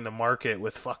flooding the market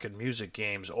with fucking music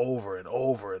games over and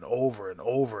over and over and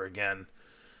over again.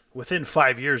 Within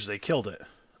 5 years, they killed it.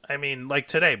 I mean, like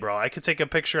today, bro, I could take a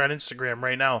picture on Instagram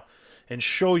right now and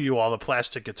show you all the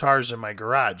plastic guitars in my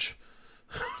garage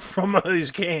from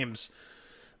these games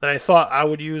that I thought I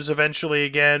would use eventually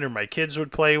again or my kids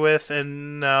would play with,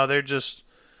 and no, they're just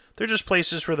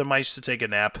places for the mice to take a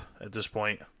nap at this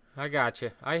point. I got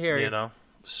you. I hear you.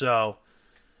 So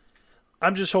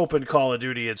I'm just hoping Call of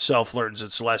Duty itself learns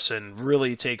its lesson,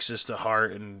 really takes this to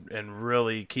heart, and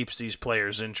really keeps these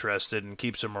players interested and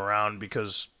keeps them around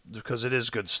because it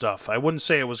is good stuff. I wouldn't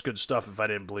say it was good stuff if I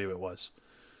didn't believe it was.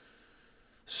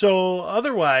 So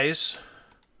otherwise,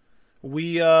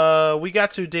 we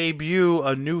got to debut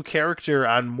a new character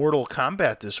on Mortal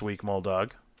Kombat this week,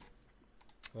 Moldog.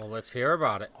 Well, let's hear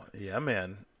about it. Yeah,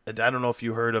 man. I don't know if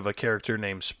you heard of a character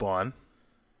named Spawn.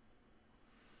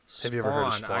 Have you ever heard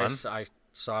of Spawn? I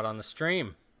saw it on the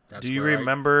stream. That's Do you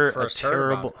remember a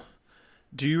terrible?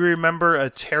 Do you remember a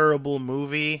terrible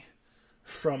movie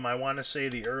from, I want to say,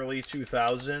 the early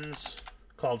 2000s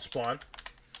called Spawn?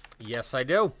 Yes, I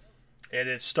do. And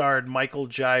it starred Michael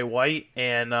Jai White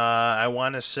and I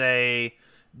want to say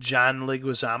John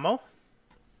Leguizamo.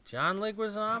 John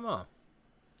Leguizamo.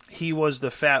 He was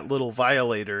the fat little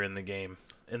violator in the game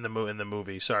in the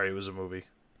movie. Sorry, it was a movie.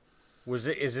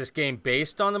 Is this game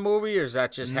based on the movie, or is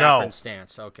that just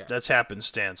happenstance? Okay. That's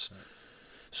happenstance.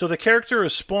 So the character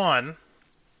of Spawn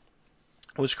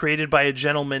was created by a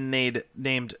gentleman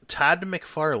named Todd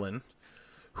McFarlane,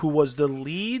 who was the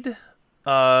lead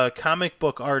comic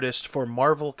book artist for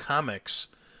Marvel Comics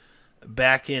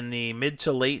back in the mid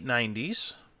to late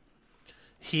 90s.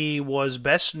 He was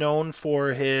best known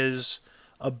for his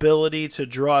ability to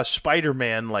draw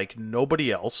Spider-Man like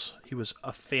nobody else. He was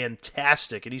a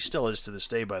fantastic, and he still is to this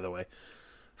day, by the way,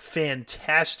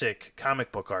 fantastic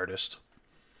comic book artist.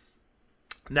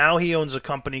 Now he owns a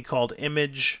company called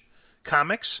Image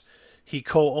Comics. He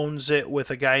co-owns it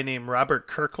with a guy named Robert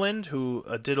Kirkland, who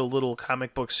did a little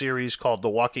comic book series called The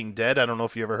Walking Dead. I don't know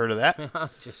if you ever heard of that.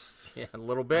 A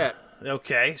little bit.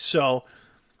 Okay, so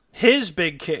his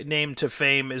big name to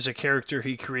fame is a character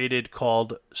he created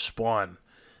called Spawn.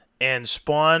 And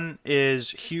Spawn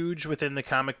is huge within the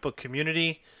comic book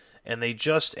community, and they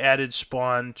just added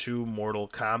Spawn to Mortal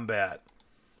Kombat.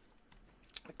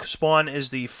 Spawn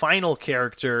is the final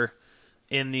character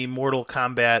in the Mortal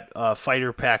Kombat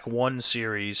Fighter Pack 1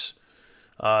 series.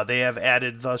 They have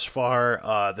added thus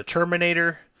far the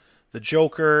Terminator, the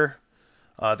Joker.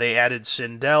 They added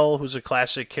Sindel, who's a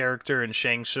classic character, and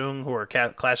Shang Tsung, who are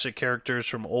classic characters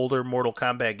from older Mortal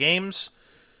Kombat games.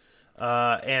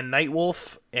 And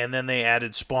Nightwolf, and then they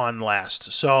added Spawn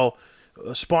last. So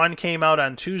Spawn came out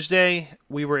on Tuesday.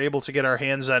 We were able to get our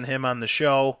hands on him on the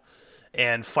show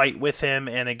and fight with him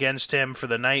and against him for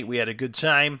the night. We had a good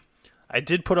time. I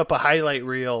did put up a highlight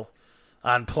reel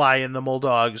on Ply and the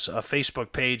Moldog's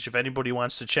Facebook page if anybody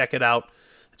wants to check it out.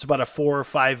 It's about a 4 or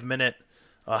 5 minute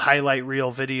highlight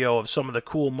reel video of some of the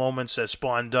cool moments that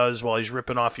Spawn does while he's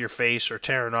ripping off your face or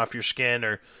tearing off your skin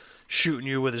or shooting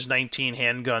you with his 19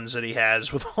 handguns that he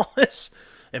has with all this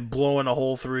and blowing a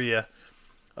hole through you.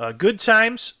 Good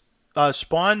times.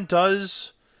 Spawn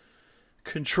does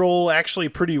control actually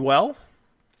pretty well.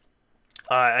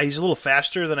 He's a little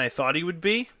faster than I thought he would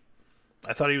be.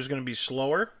 I thought he was going to be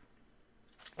slower.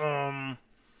 I'm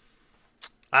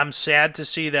sad to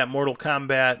see that Mortal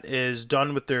Kombat is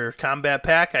done with their combat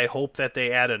pack. I hope that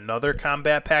they add another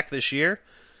combat pack this year.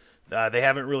 They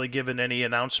haven't really given any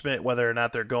announcement whether or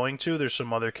not they're going to. There's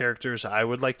some other characters I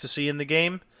would like to see in the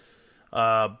game.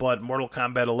 But Mortal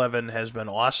Kombat 11 has been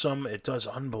awesome. It does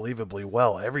unbelievably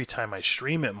well. Every time I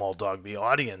stream it, Moldog, the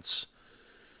audience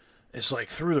is like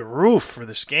through the roof for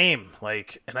this game.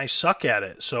 And I suck at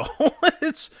it. So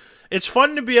it's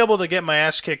fun to be able to get my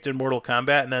ass kicked in Mortal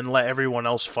Kombat and then let everyone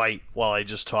else fight while I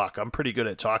just talk. I'm pretty good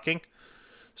at talking.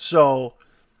 So...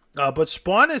 but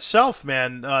Spawn itself,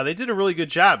 man, they did a really good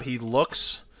job. He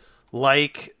looks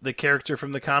like the character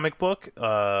from the comic book.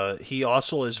 He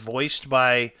also is voiced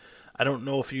by, I don't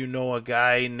know if you know a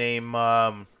guy named,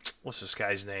 what's this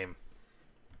guy's name?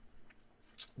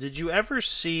 Did you ever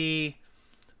see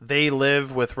They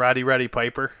Live with Roddy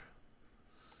Piper?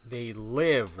 They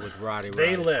Live with Roddy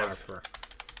Piper.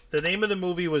 The name of the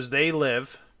movie was They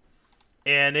Live.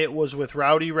 And it was with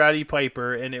Roddy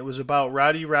Piper, and it was about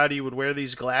Roddy would wear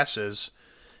these glasses,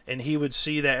 and he would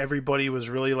see that everybody was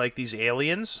really like these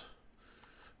aliens,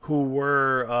 who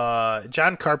were,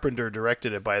 John Carpenter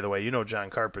directed it, by the way. You know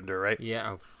John Carpenter, right?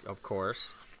 Yeah, of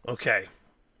course. Okay.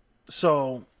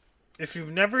 So, if you've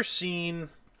never seen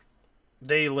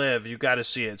They Live, you got to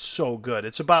see it. It's so good.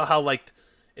 It's about how,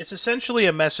 it's essentially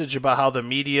a message about how the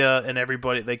media and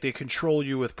everybody, they control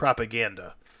you with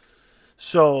propaganda.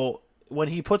 So... when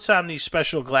he puts on these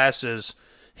special glasses,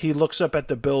 he looks up at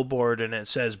the billboard and it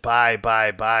says, buy,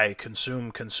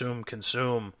 consume,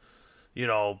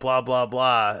 blah, blah,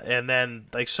 blah. And then,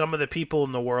 some of the people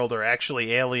in the world are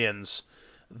actually aliens.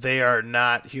 They are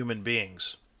not human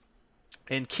beings.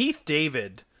 And Keith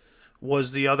David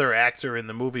was the other actor in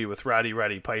the movie with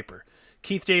Roddy Piper.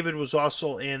 Keith David was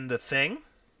also in The Thing. Do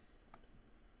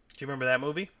you remember that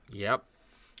movie? Yep.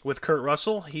 With Kurt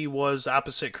Russell. He was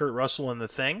opposite Kurt Russell in The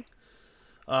Thing.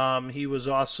 He was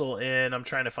also in, I'm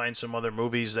trying to find some other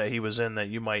movies that he was in that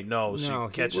you might know so you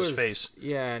can catch his face.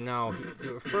 Yeah, no.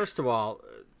 First of all,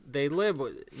 They Live,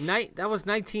 that was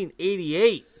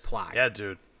 1988 plot. Yeah,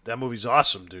 dude. That movie's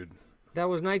awesome, dude. That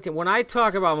was 19. When I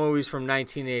talk about movies from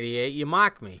 1988, you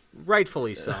mock me.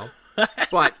 Rightfully so.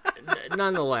 But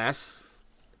nonetheless.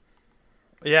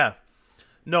 Yeah.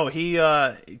 No,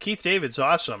 Keith David's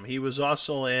awesome. He was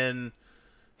also in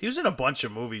a bunch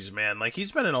of movies, man. Like,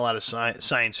 he's been in a lot of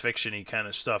science fiction-y kind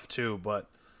of stuff, too. But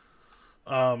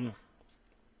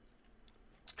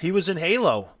he was in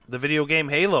Halo, the video game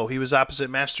Halo. He was opposite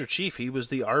Master Chief. He was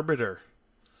the Arbiter.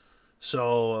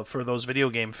 So, for those video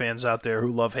game fans out there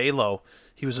who love Halo,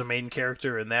 he was a main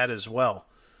character in that as well.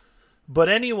 But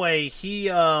anyway, he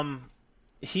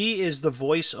is the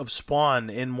voice of Spawn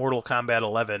in Mortal Kombat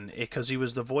 11 because he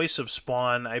was the voice of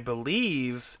Spawn, I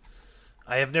believe.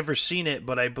 I have never seen it,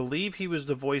 but I believe he was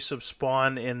the voice of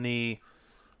Spawn in the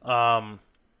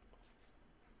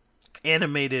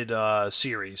animated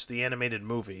series, the animated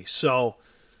movie. So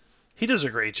he does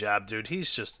a great job, dude.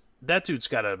 That dude's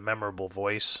got a memorable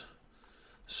voice.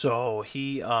 So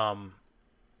he's fun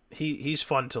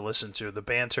to listen to. The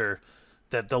banter,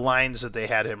 the lines that they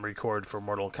had him record for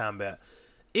Mortal Kombat.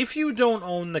 If you don't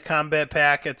own the Combat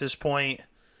Pack at this point,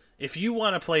 if you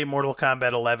want to play Mortal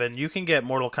Kombat 11, you can get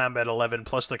Mortal Kombat 11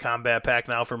 plus the Combat Pack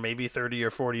now for maybe $30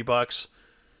 or $40.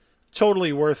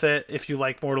 Totally worth it if you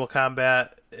like Mortal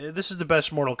Kombat. This is the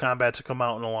best Mortal Kombat to come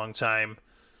out in a long time.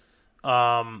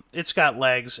 It's got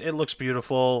legs. It looks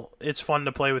beautiful. It's fun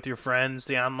to play with your friends.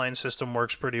 The online system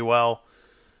works pretty well.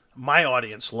 My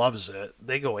audience loves it.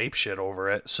 They go apeshit over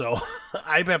it. So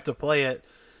I have to play it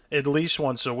at least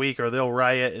once a week or they'll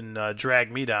riot and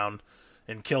drag me down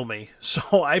and kill me.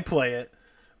 So I play it.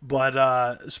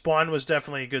 But Spawn was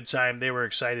definitely a good time. They were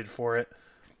excited for it.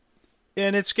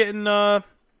 And it's getting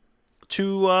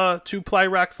two Ply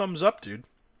Rock thumbs up, dude.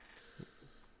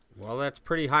 Well, that's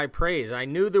pretty high praise. I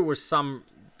knew there was some.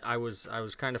 I was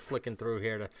kind of flicking through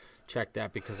here to check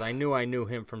that because I knew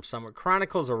him from somewhere.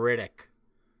 Chronicles of Riddick.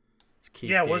 Keith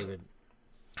David.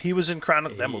 He was in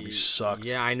Chronicles. That movie sucked.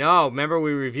 Yeah, I know. Remember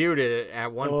we reviewed it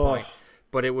at one point,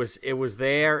 but it was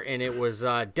there and it was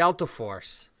Delta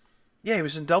Force. Yeah, he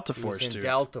was in Delta Force too.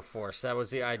 Delta Force. That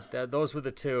was those were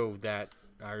the two that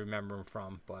I remember him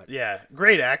from. But yeah,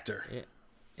 great actor.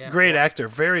 Yeah, great actor.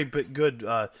 Very good.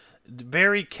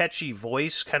 Very catchy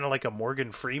voice, kind of like a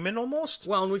Morgan Freeman almost.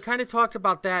 Well, and we kind of talked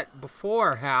about that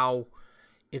before, how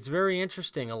it's very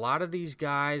interesting. A lot of these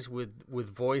guys with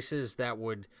voices that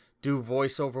would do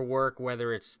voiceover work,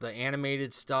 whether it's the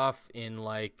animated stuff in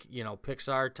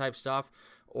Pixar type stuff,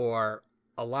 or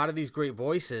a lot of these great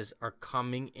voices are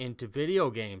coming into video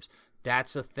games.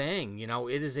 That's a thing.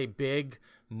 It is a big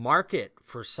market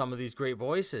for some of these great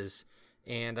voices.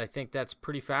 And I think that's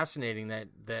pretty fascinating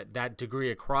that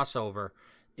degree of crossover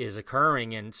is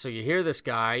occurring. And so you hear this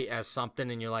guy as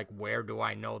something and you're like, where do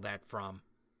I know that from?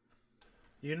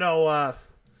 Remember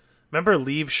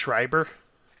Liev Schreiber?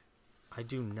 I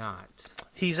do not.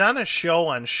 He's on a show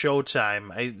on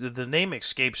Showtime. The name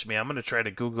escapes me. I'm going to try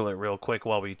to Google it real quick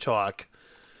while we talk.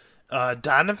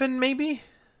 Donovan, maybe?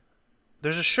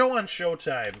 There's a show on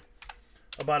Showtime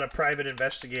about a private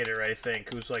investigator, I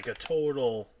think, who's like a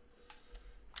total...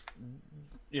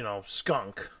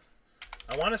 skunk.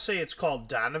 I want to say it's called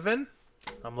Donovan.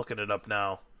 I'm looking it up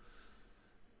now.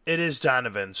 It is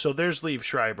Donovan. So there's Liev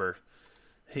Schreiber.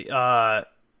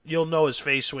 You'll know his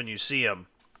face when you see him.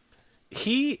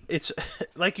 It's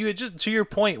like you just to your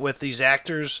point with these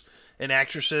actors and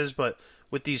actresses, but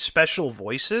with these special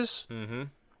voices. Mm-hmm.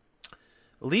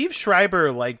 Liev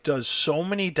Schreiber does so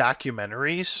many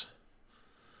documentaries.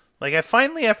 Like, I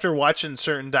finally, after watching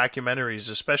certain documentaries,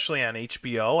 especially on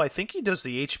HBO, I think he does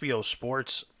the HBO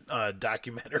Sports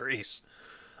documentaries.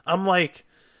 I'm like,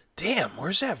 damn,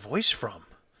 where's that voice from?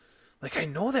 Like, I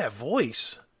know that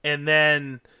voice. And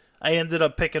then I ended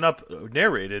up picking up,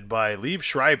 narrated by Liev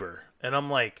Schreiber. And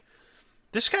I'm like,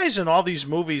 this guy's in all these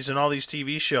movies and all these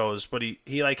TV shows, but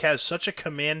he has such a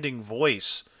commanding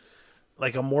voice.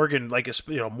 Like a Morgan,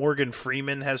 Morgan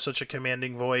Freeman has such a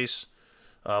commanding voice.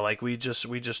 Like we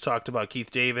just talked about, Keith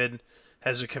David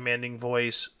has a commanding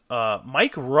voice.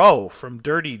 Mike Rowe from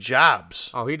Dirty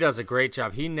Jobs. Oh, he does a great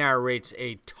job. He narrates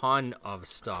a ton of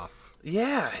stuff.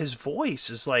 Yeah, his voice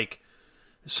is like...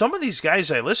 Some of these guys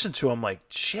I listen to, I'm like,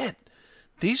 shit,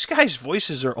 these guys'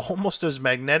 voices are almost as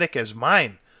magnetic as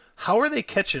mine. How are they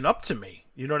catching up to me?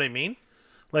 You know what I mean?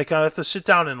 Like, I have to sit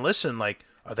down and listen. Like,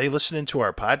 are they listening to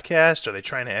our podcast? Are they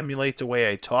trying to emulate the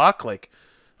way I talk? Like,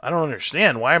 I don't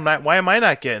understand. Why am I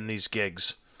not getting these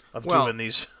gigs of Well, doing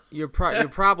these? you're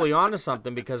probably onto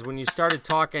something, because when you started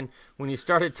talking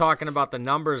about the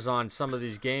numbers on some of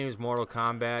these games, Mortal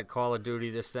Kombat, Call of Duty,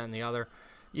 this, that, and the other,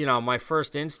 my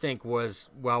first instinct was,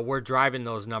 well, we're driving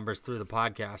those numbers through the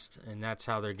podcast, and that's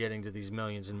how they're getting to these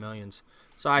millions and millions.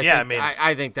 So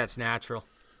I think that's natural.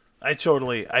 I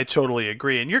totally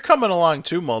agree. And you're coming along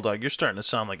too, Moldog. You're starting to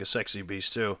sound like a sexy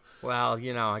beast too. Well,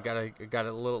 I got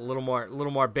a little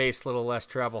more bass, little less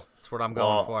treble. That's what I'm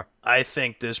going for. I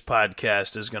think this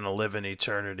podcast is going to live in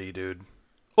eternity, dude.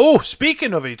 Oh,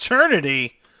 speaking of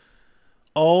eternity,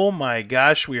 oh my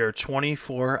gosh, we are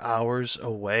 24 hours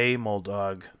away,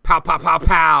 Moldog. Pow, pow, pow,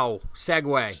 pow.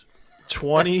 Segway.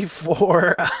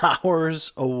 24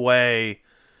 hours away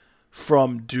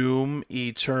from Doom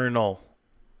Eternal.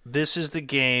 This is the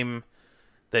game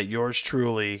that yours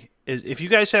truly is. If you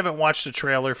guys haven't watched the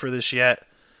trailer for this yet,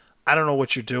 I don't know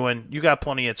what you're doing. You got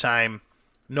plenty of time.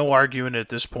 No arguing at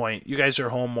this point. You guys are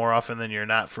home more often than you're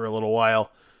not for a little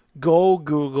while. Go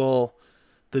Google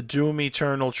the Doom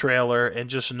Eternal trailer and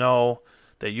just know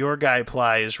that your guy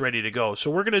Ply is ready to go. So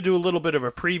we're going to do a little bit of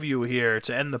a preview here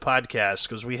to end the podcast,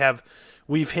 because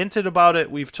we've hinted about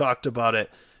it, we've talked about it,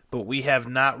 but we have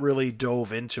not really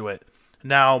dove into it.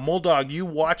 Now, Moldog, you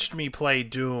watched me play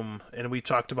Doom, and we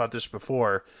talked about this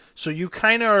before, so you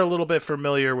kind of are a little bit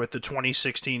familiar with the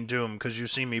 2016 Doom because you've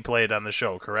seen me play it on the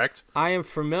show, correct? I am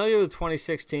familiar with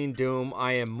 2016 Doom.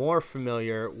 I am more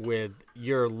familiar with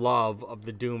your love of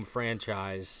the Doom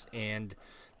franchise and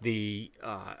the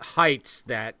heights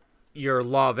that your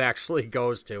love actually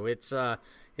goes to. It's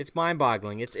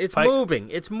mind-boggling. It's moving.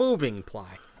 It's moving,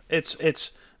 Ply.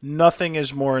 It's nothing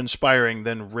is more inspiring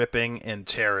than ripping and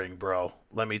tearing, bro.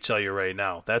 Let me tell you right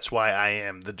now. That's why I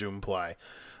am the Doom Ply.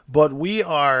 But we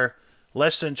are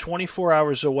less than 24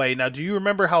 hours away. Now, do you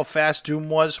remember how fast Doom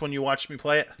was when you watched me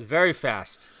play it? It's very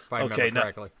fast, if I remember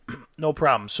correctly. No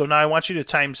problem. So now I want you to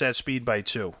times that speed by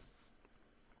 2.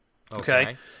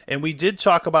 Okay? And we did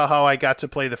talk about how I got to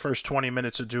play the first 20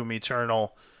 minutes of Doom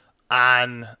Eternal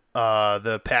on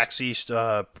the PAX East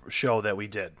show that we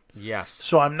did. Yes.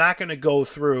 So I'm not going to go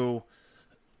through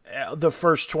the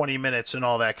first 20 minutes and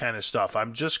all that kind of stuff.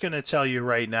 I'm just going to tell you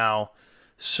right now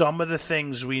some of the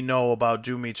things we know about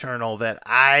Doom Eternal that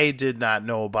I did not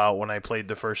know about when I played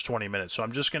the first 20 minutes. So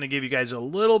I'm just going to give you guys a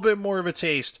little bit more of a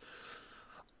taste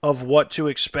of what to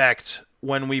expect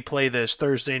when we play this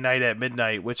Thursday night at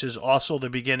midnight, which is also the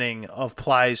beginning of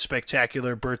Ply's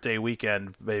spectacular birthday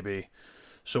weekend, baby.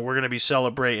 So we're going to be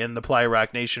celebrating the Ply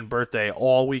Rock Nation birthday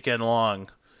all weekend long.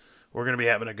 We're going to be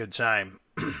having a good time.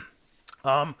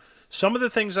 Some of the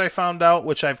things I found out,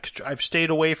 which I've stayed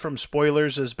away from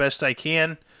spoilers as best I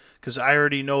can, because I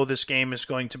already know this game is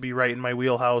going to be right in my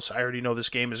wheelhouse. I already know this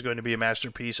game is going to be a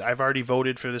masterpiece. I've already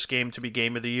voted for this game to be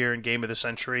Game of the Year and Game of the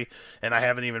Century, and I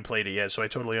haven't even played it yet, so I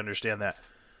totally understand that.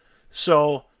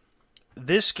 So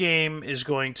this game is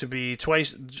going to be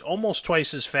almost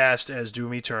twice as fast as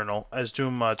Doom Eternal, as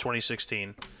Doom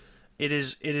 2016. It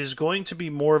is going to be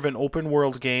more of an open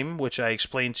world game, which I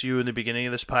explained to you in the beginning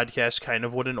of this podcast, kind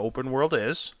of what an open world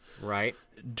is. Right.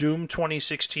 Doom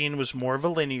 2016 was more of a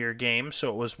linear game,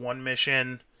 so it was one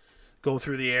mission, go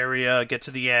through the area, get to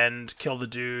the end, kill the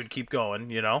dude, keep going,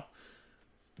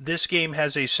 This game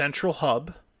has a central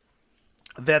hub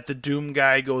that the Doom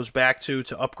guy goes back to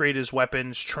upgrade his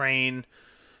weapons, train,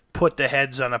 put the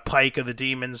heads on a pike of the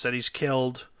demons that he's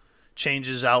killed, change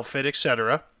his outfit,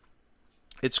 etc.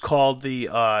 It's called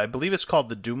I believe it's called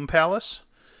the Doom Palace,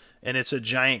 and it's a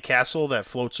giant castle that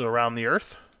floats around the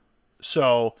earth.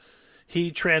 So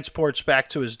he transports back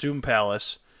to his Doom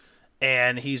Palace,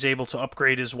 and he's able to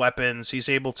upgrade his weapons. He's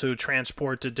able to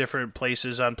transport to different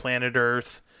places on planet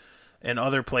Earth and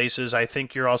other places. I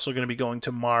think you're also going to be going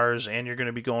to Mars, and you're going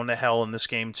to be going to Hell in this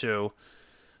game too.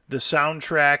 The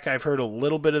soundtrack, I've heard a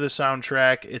little bit of the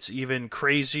soundtrack. It's even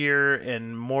crazier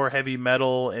and more heavy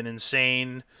metal and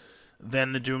insane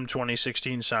than the Doom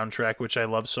 2016 soundtrack, which I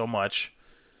love so much.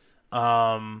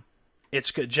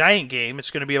 It's a giant game.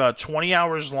 It's going to be about 20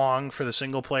 hours long for the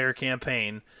single-player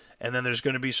campaign, and then there's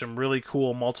going to be some really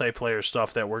cool multiplayer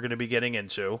stuff that we're going to be getting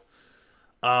into.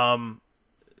 Also,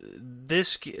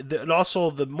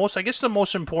 the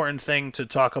most important thing to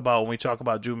talk about when we talk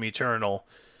about Doom Eternal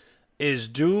is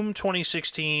Doom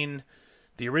 2016,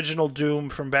 the original Doom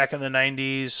from back in the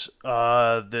 90s,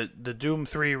 the Doom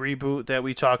 3 reboot that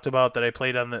we talked about that I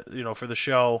played on for the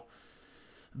show.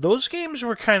 Those games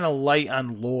were kind of light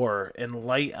on lore and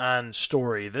light on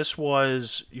story. This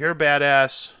was, you're a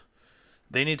badass,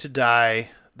 they need to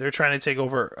die, They're trying to take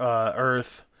over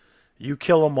Earth. You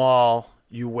kill them all,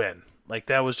 you win. Like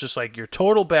that was just like you're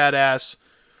total badass.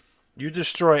 You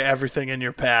destroy everything in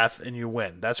your path and you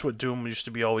win. That's what Doom used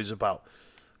to be always about.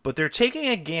 But they're taking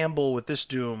a gamble with this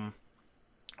Doom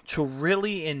to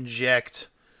really inject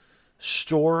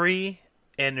story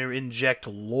and inject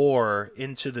lore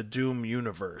into the Doom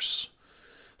universe.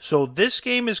 So this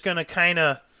game is going to kind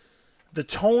of, the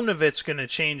tone of it's going to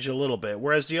change a little bit.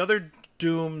 Whereas the other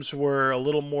Dooms were a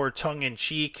little more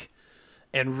tongue-in-cheek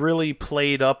and really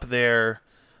played up their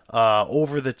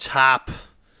over-the-top,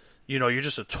 you're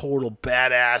just a total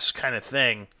badass kind of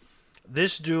thing.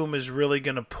 This Doom is really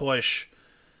going to push.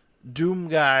 Doom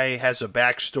guy has a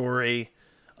backstory.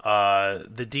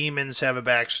 The demons have a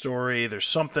backstory. There's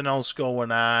something else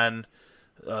going on.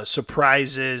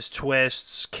 Surprises,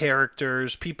 twists,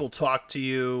 characters. People talk to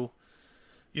you.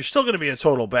 You're still going to be a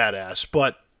total badass,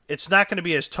 but it's not going to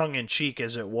be as tongue-in-cheek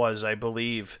as it was, I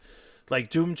believe. Like,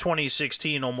 Doom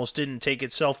 2016 almost didn't take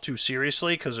itself too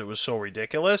seriously because it was so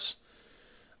ridiculous.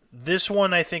 This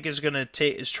one, I think, is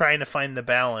trying to find the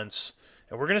balance,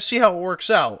 and we're going to see how it works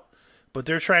out, but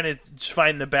they're trying to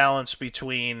find the balance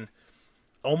between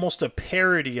almost a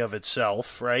parody of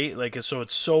itself, right? Like, so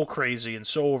it's so crazy and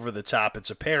so over the top, it's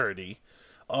a parody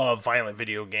of violent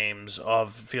video games,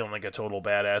 of feeling like a total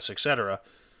badass, etc.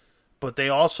 But they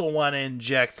also want to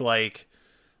inject, like,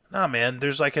 nah, man,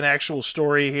 there's like an actual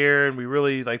story here, and we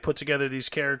really like put together these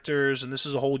characters, and this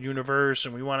is a whole universe,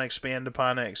 and we want to expand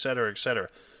upon it, etc., etc.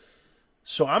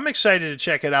 So I'm excited to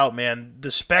check it out, man. The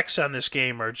specs on this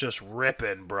game are just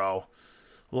ripping, bro.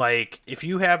 Like, if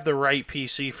you have the right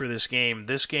PC for this game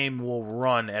will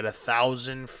run at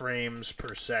 1,000 frames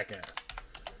per second.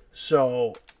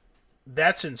 So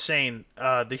that's insane.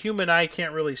 The human eye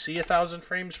can't really see 1,000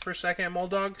 frames per second,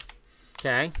 Moldog.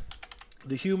 Okay.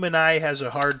 The human eye has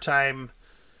a hard time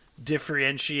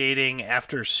differentiating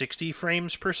after 60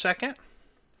 frames per second.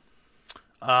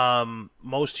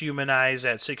 Most human eyes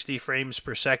at 60 frames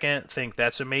per second think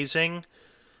that's amazing.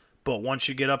 But once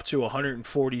you get up to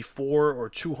 144 or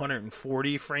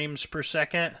 240 frames per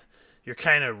second, you're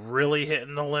kind of really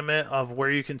hitting the limit of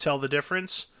where you can tell the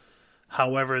difference.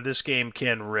 However, this game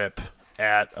can rip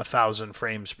at 1,000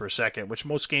 frames per second, which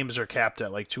most games are capped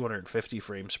at like 250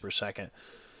 frames per second.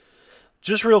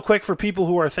 Just real quick for people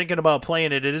who are thinking about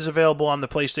playing it, it is available on the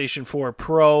PlayStation 4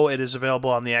 Pro. It is available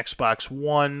on the Xbox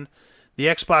One. The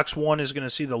Xbox One is going to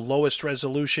see the lowest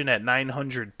resolution at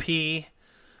 900p.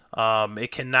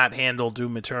 It cannot handle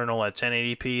Doom Eternal at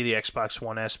 1080p, the Xbox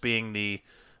One S being the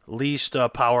least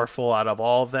powerful out of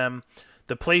all of them.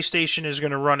 The PlayStation is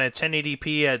going to run at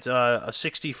 1080p at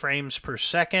 60 frames per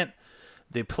second.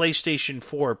 The PlayStation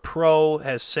 4 Pro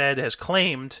has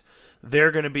claimed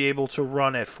they're going to be able to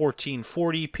run at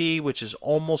 1440p, which is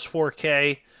almost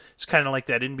 4K. It's kind of like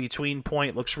that in-between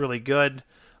point. Looks really good.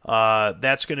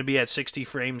 That's going to be at 60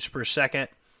 frames per second.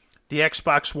 The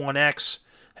Xbox One X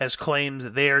has claimed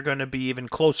they are going to be even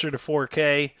closer to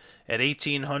 4K at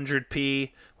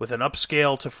 1800p with an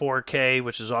upscale to 4K,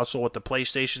 which is also what the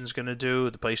PlayStation is going to do,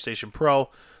 the PlayStation Pro.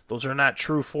 Those are not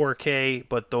true 4K,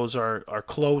 but those are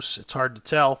close. It's hard to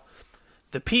tell.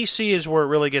 The PC is where it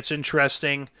really gets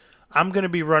interesting. I'm going to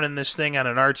be running this thing on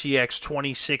an RTX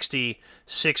 2060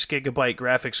 6GB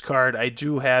graphics card. I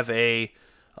do have a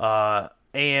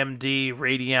AMD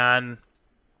Radeon,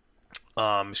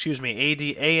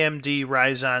 AMD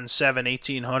Ryzen 7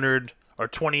 1800 or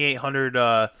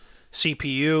 2800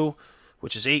 CPU,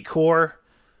 which is 8 core.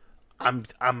 I'm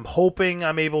hoping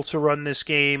I'm able to run this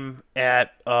game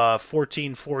at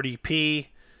 1440p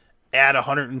at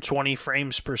 120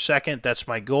 frames per second. That's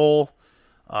my goal.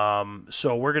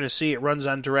 So we're going to see. It runs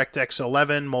on DirectX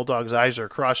 11. Moldog's eyes are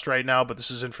crossed right now, but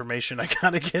this is information I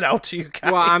got to get out to you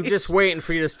guys. Well, I'm just waiting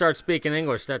for you to start speaking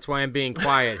English. That's why I'm being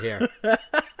quiet here.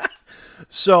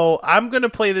 So I'm going to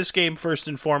play this game first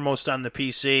and foremost on the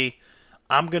PC.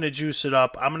 I'm going to juice it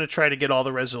up. I'm going to try to get all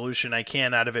the resolution I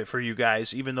can out of it for you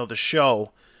guys, even though the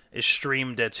show is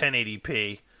streamed at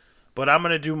 1080p. But I'm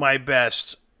going to do my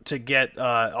best to get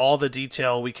all the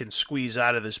detail we can squeeze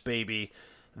out of this baby.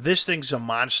 This thing's a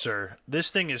monster.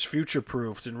 This thing is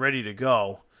future-proofed and ready to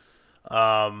go.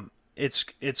 It's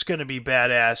going to be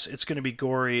badass. It's going to be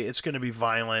gory. It's going to be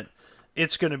violent.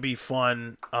 It's going to be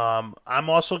fun. I'm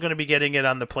also going to be getting it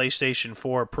on the PlayStation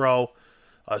 4 Pro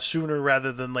sooner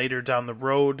rather than later down the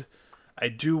road. I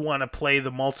do want to play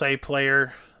the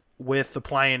multiplayer with the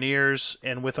Pioneers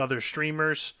and with other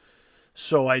streamers.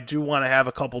 So I do want to have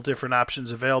a couple different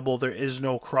options available. There is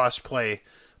no cross-play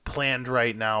planned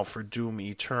right now for Doom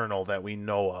Eternal that we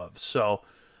know of. So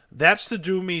that's the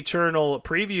Doom Eternal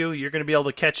preview. You're going to be able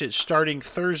to catch it starting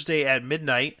Thursday at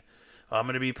midnight. I'm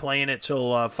going to be playing it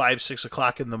till 5, 6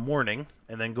 o'clock in the morning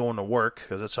and then going to work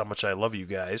because that's how much I love you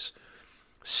guys.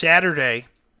 Saturday,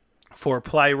 for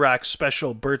Ply Rock's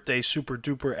special birthday super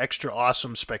duper extra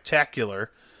awesome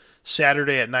spectacular,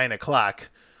 Saturday at 9 o'clock,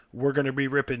 we're going to be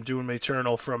ripping Doom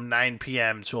Eternal from 9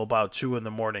 p.m. till about 2 in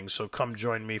the morning. So come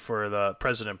join me for the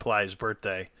President Ply's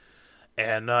birthday.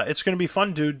 And it's going to be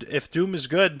fun, dude. If Doom is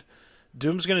good,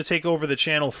 Doom's going to take over the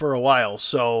channel for a while.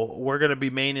 So we're going to be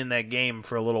maining that game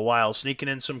for a little while. Sneaking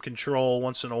in some Control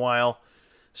once in a while.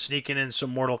 Sneaking in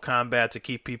some Mortal Kombat to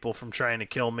keep people from trying to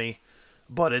kill me.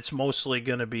 But it's mostly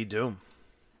going to be Doom.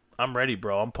 I'm ready,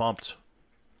 bro. I'm pumped.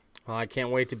 Well, I can't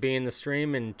wait to be in the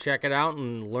stream and check it out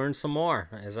and learn some more,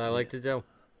 as I like to do.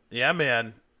 Yeah,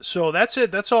 man. So that's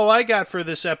it. That's all I got for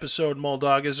this episode,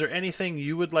 Moldog. Is there anything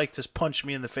you would like to punch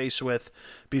me in the face with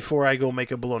before I go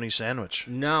make a bologna sandwich?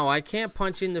 No, I can't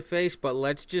punch you in the face, but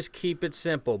let's just keep it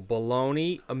simple.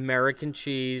 Bologna, American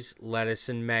cheese, lettuce,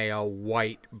 and mayo,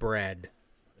 white bread.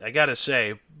 I got to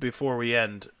say, before we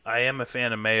end, I am a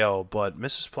fan of mayo, but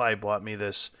Mrs. Ply bought me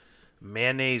this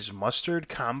mayonnaise mustard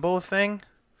combo thing.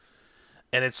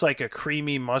 And it's like a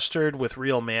creamy mustard with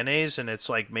real mayonnaise, and it's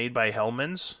like made by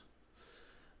Hellman's.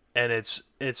 And it's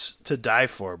to die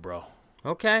for, bro.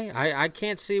 Okay, I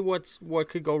can't see what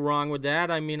could go wrong with that.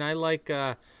 I mean, I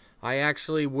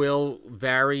actually will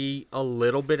vary a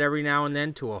little bit every now and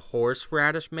then to a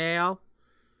horseradish mayo.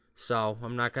 So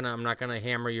I'm not gonna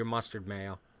hammer your mustard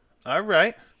mayo. All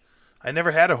right. I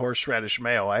never had a horseradish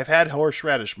mayo. I've had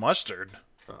horseradish mustard.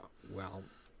 Well,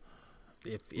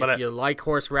 if you like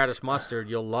horseradish mustard,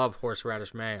 you'll love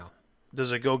horseradish mayo.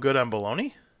 Does it go good on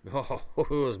bologna? Oh, it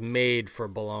was made for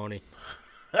bologna.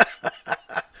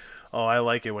 Oh, I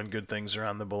like it when good things are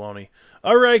on the bologna.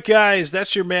 All right, guys,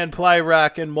 that's your man Ply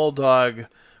Rock and Moldog.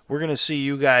 We're going to see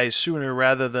you guys sooner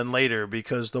rather than later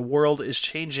because the world is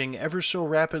changing ever so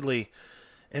rapidly.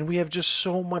 And we have just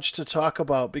so much to talk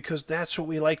about because that's what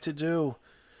we like to do.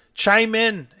 Chime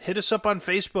in. Hit us up on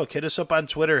Facebook. Hit us up on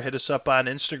Twitter. Hit us up on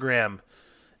Instagram.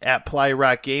 At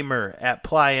PlyRockGamer. At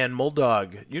Ply and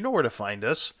Moldog. You know where to find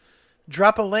us.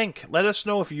 Drop a link. Let us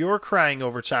know if you're crying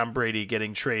over Tom Brady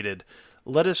getting traded.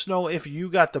 Let us know if you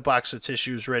got the box of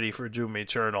tissues ready for Doom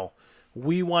Eternal.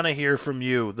 We want to hear from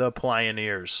you, the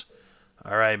Pioneers.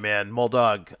 All right, man.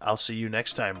 Moldog, I'll see you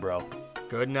next time, bro.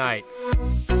 Good night.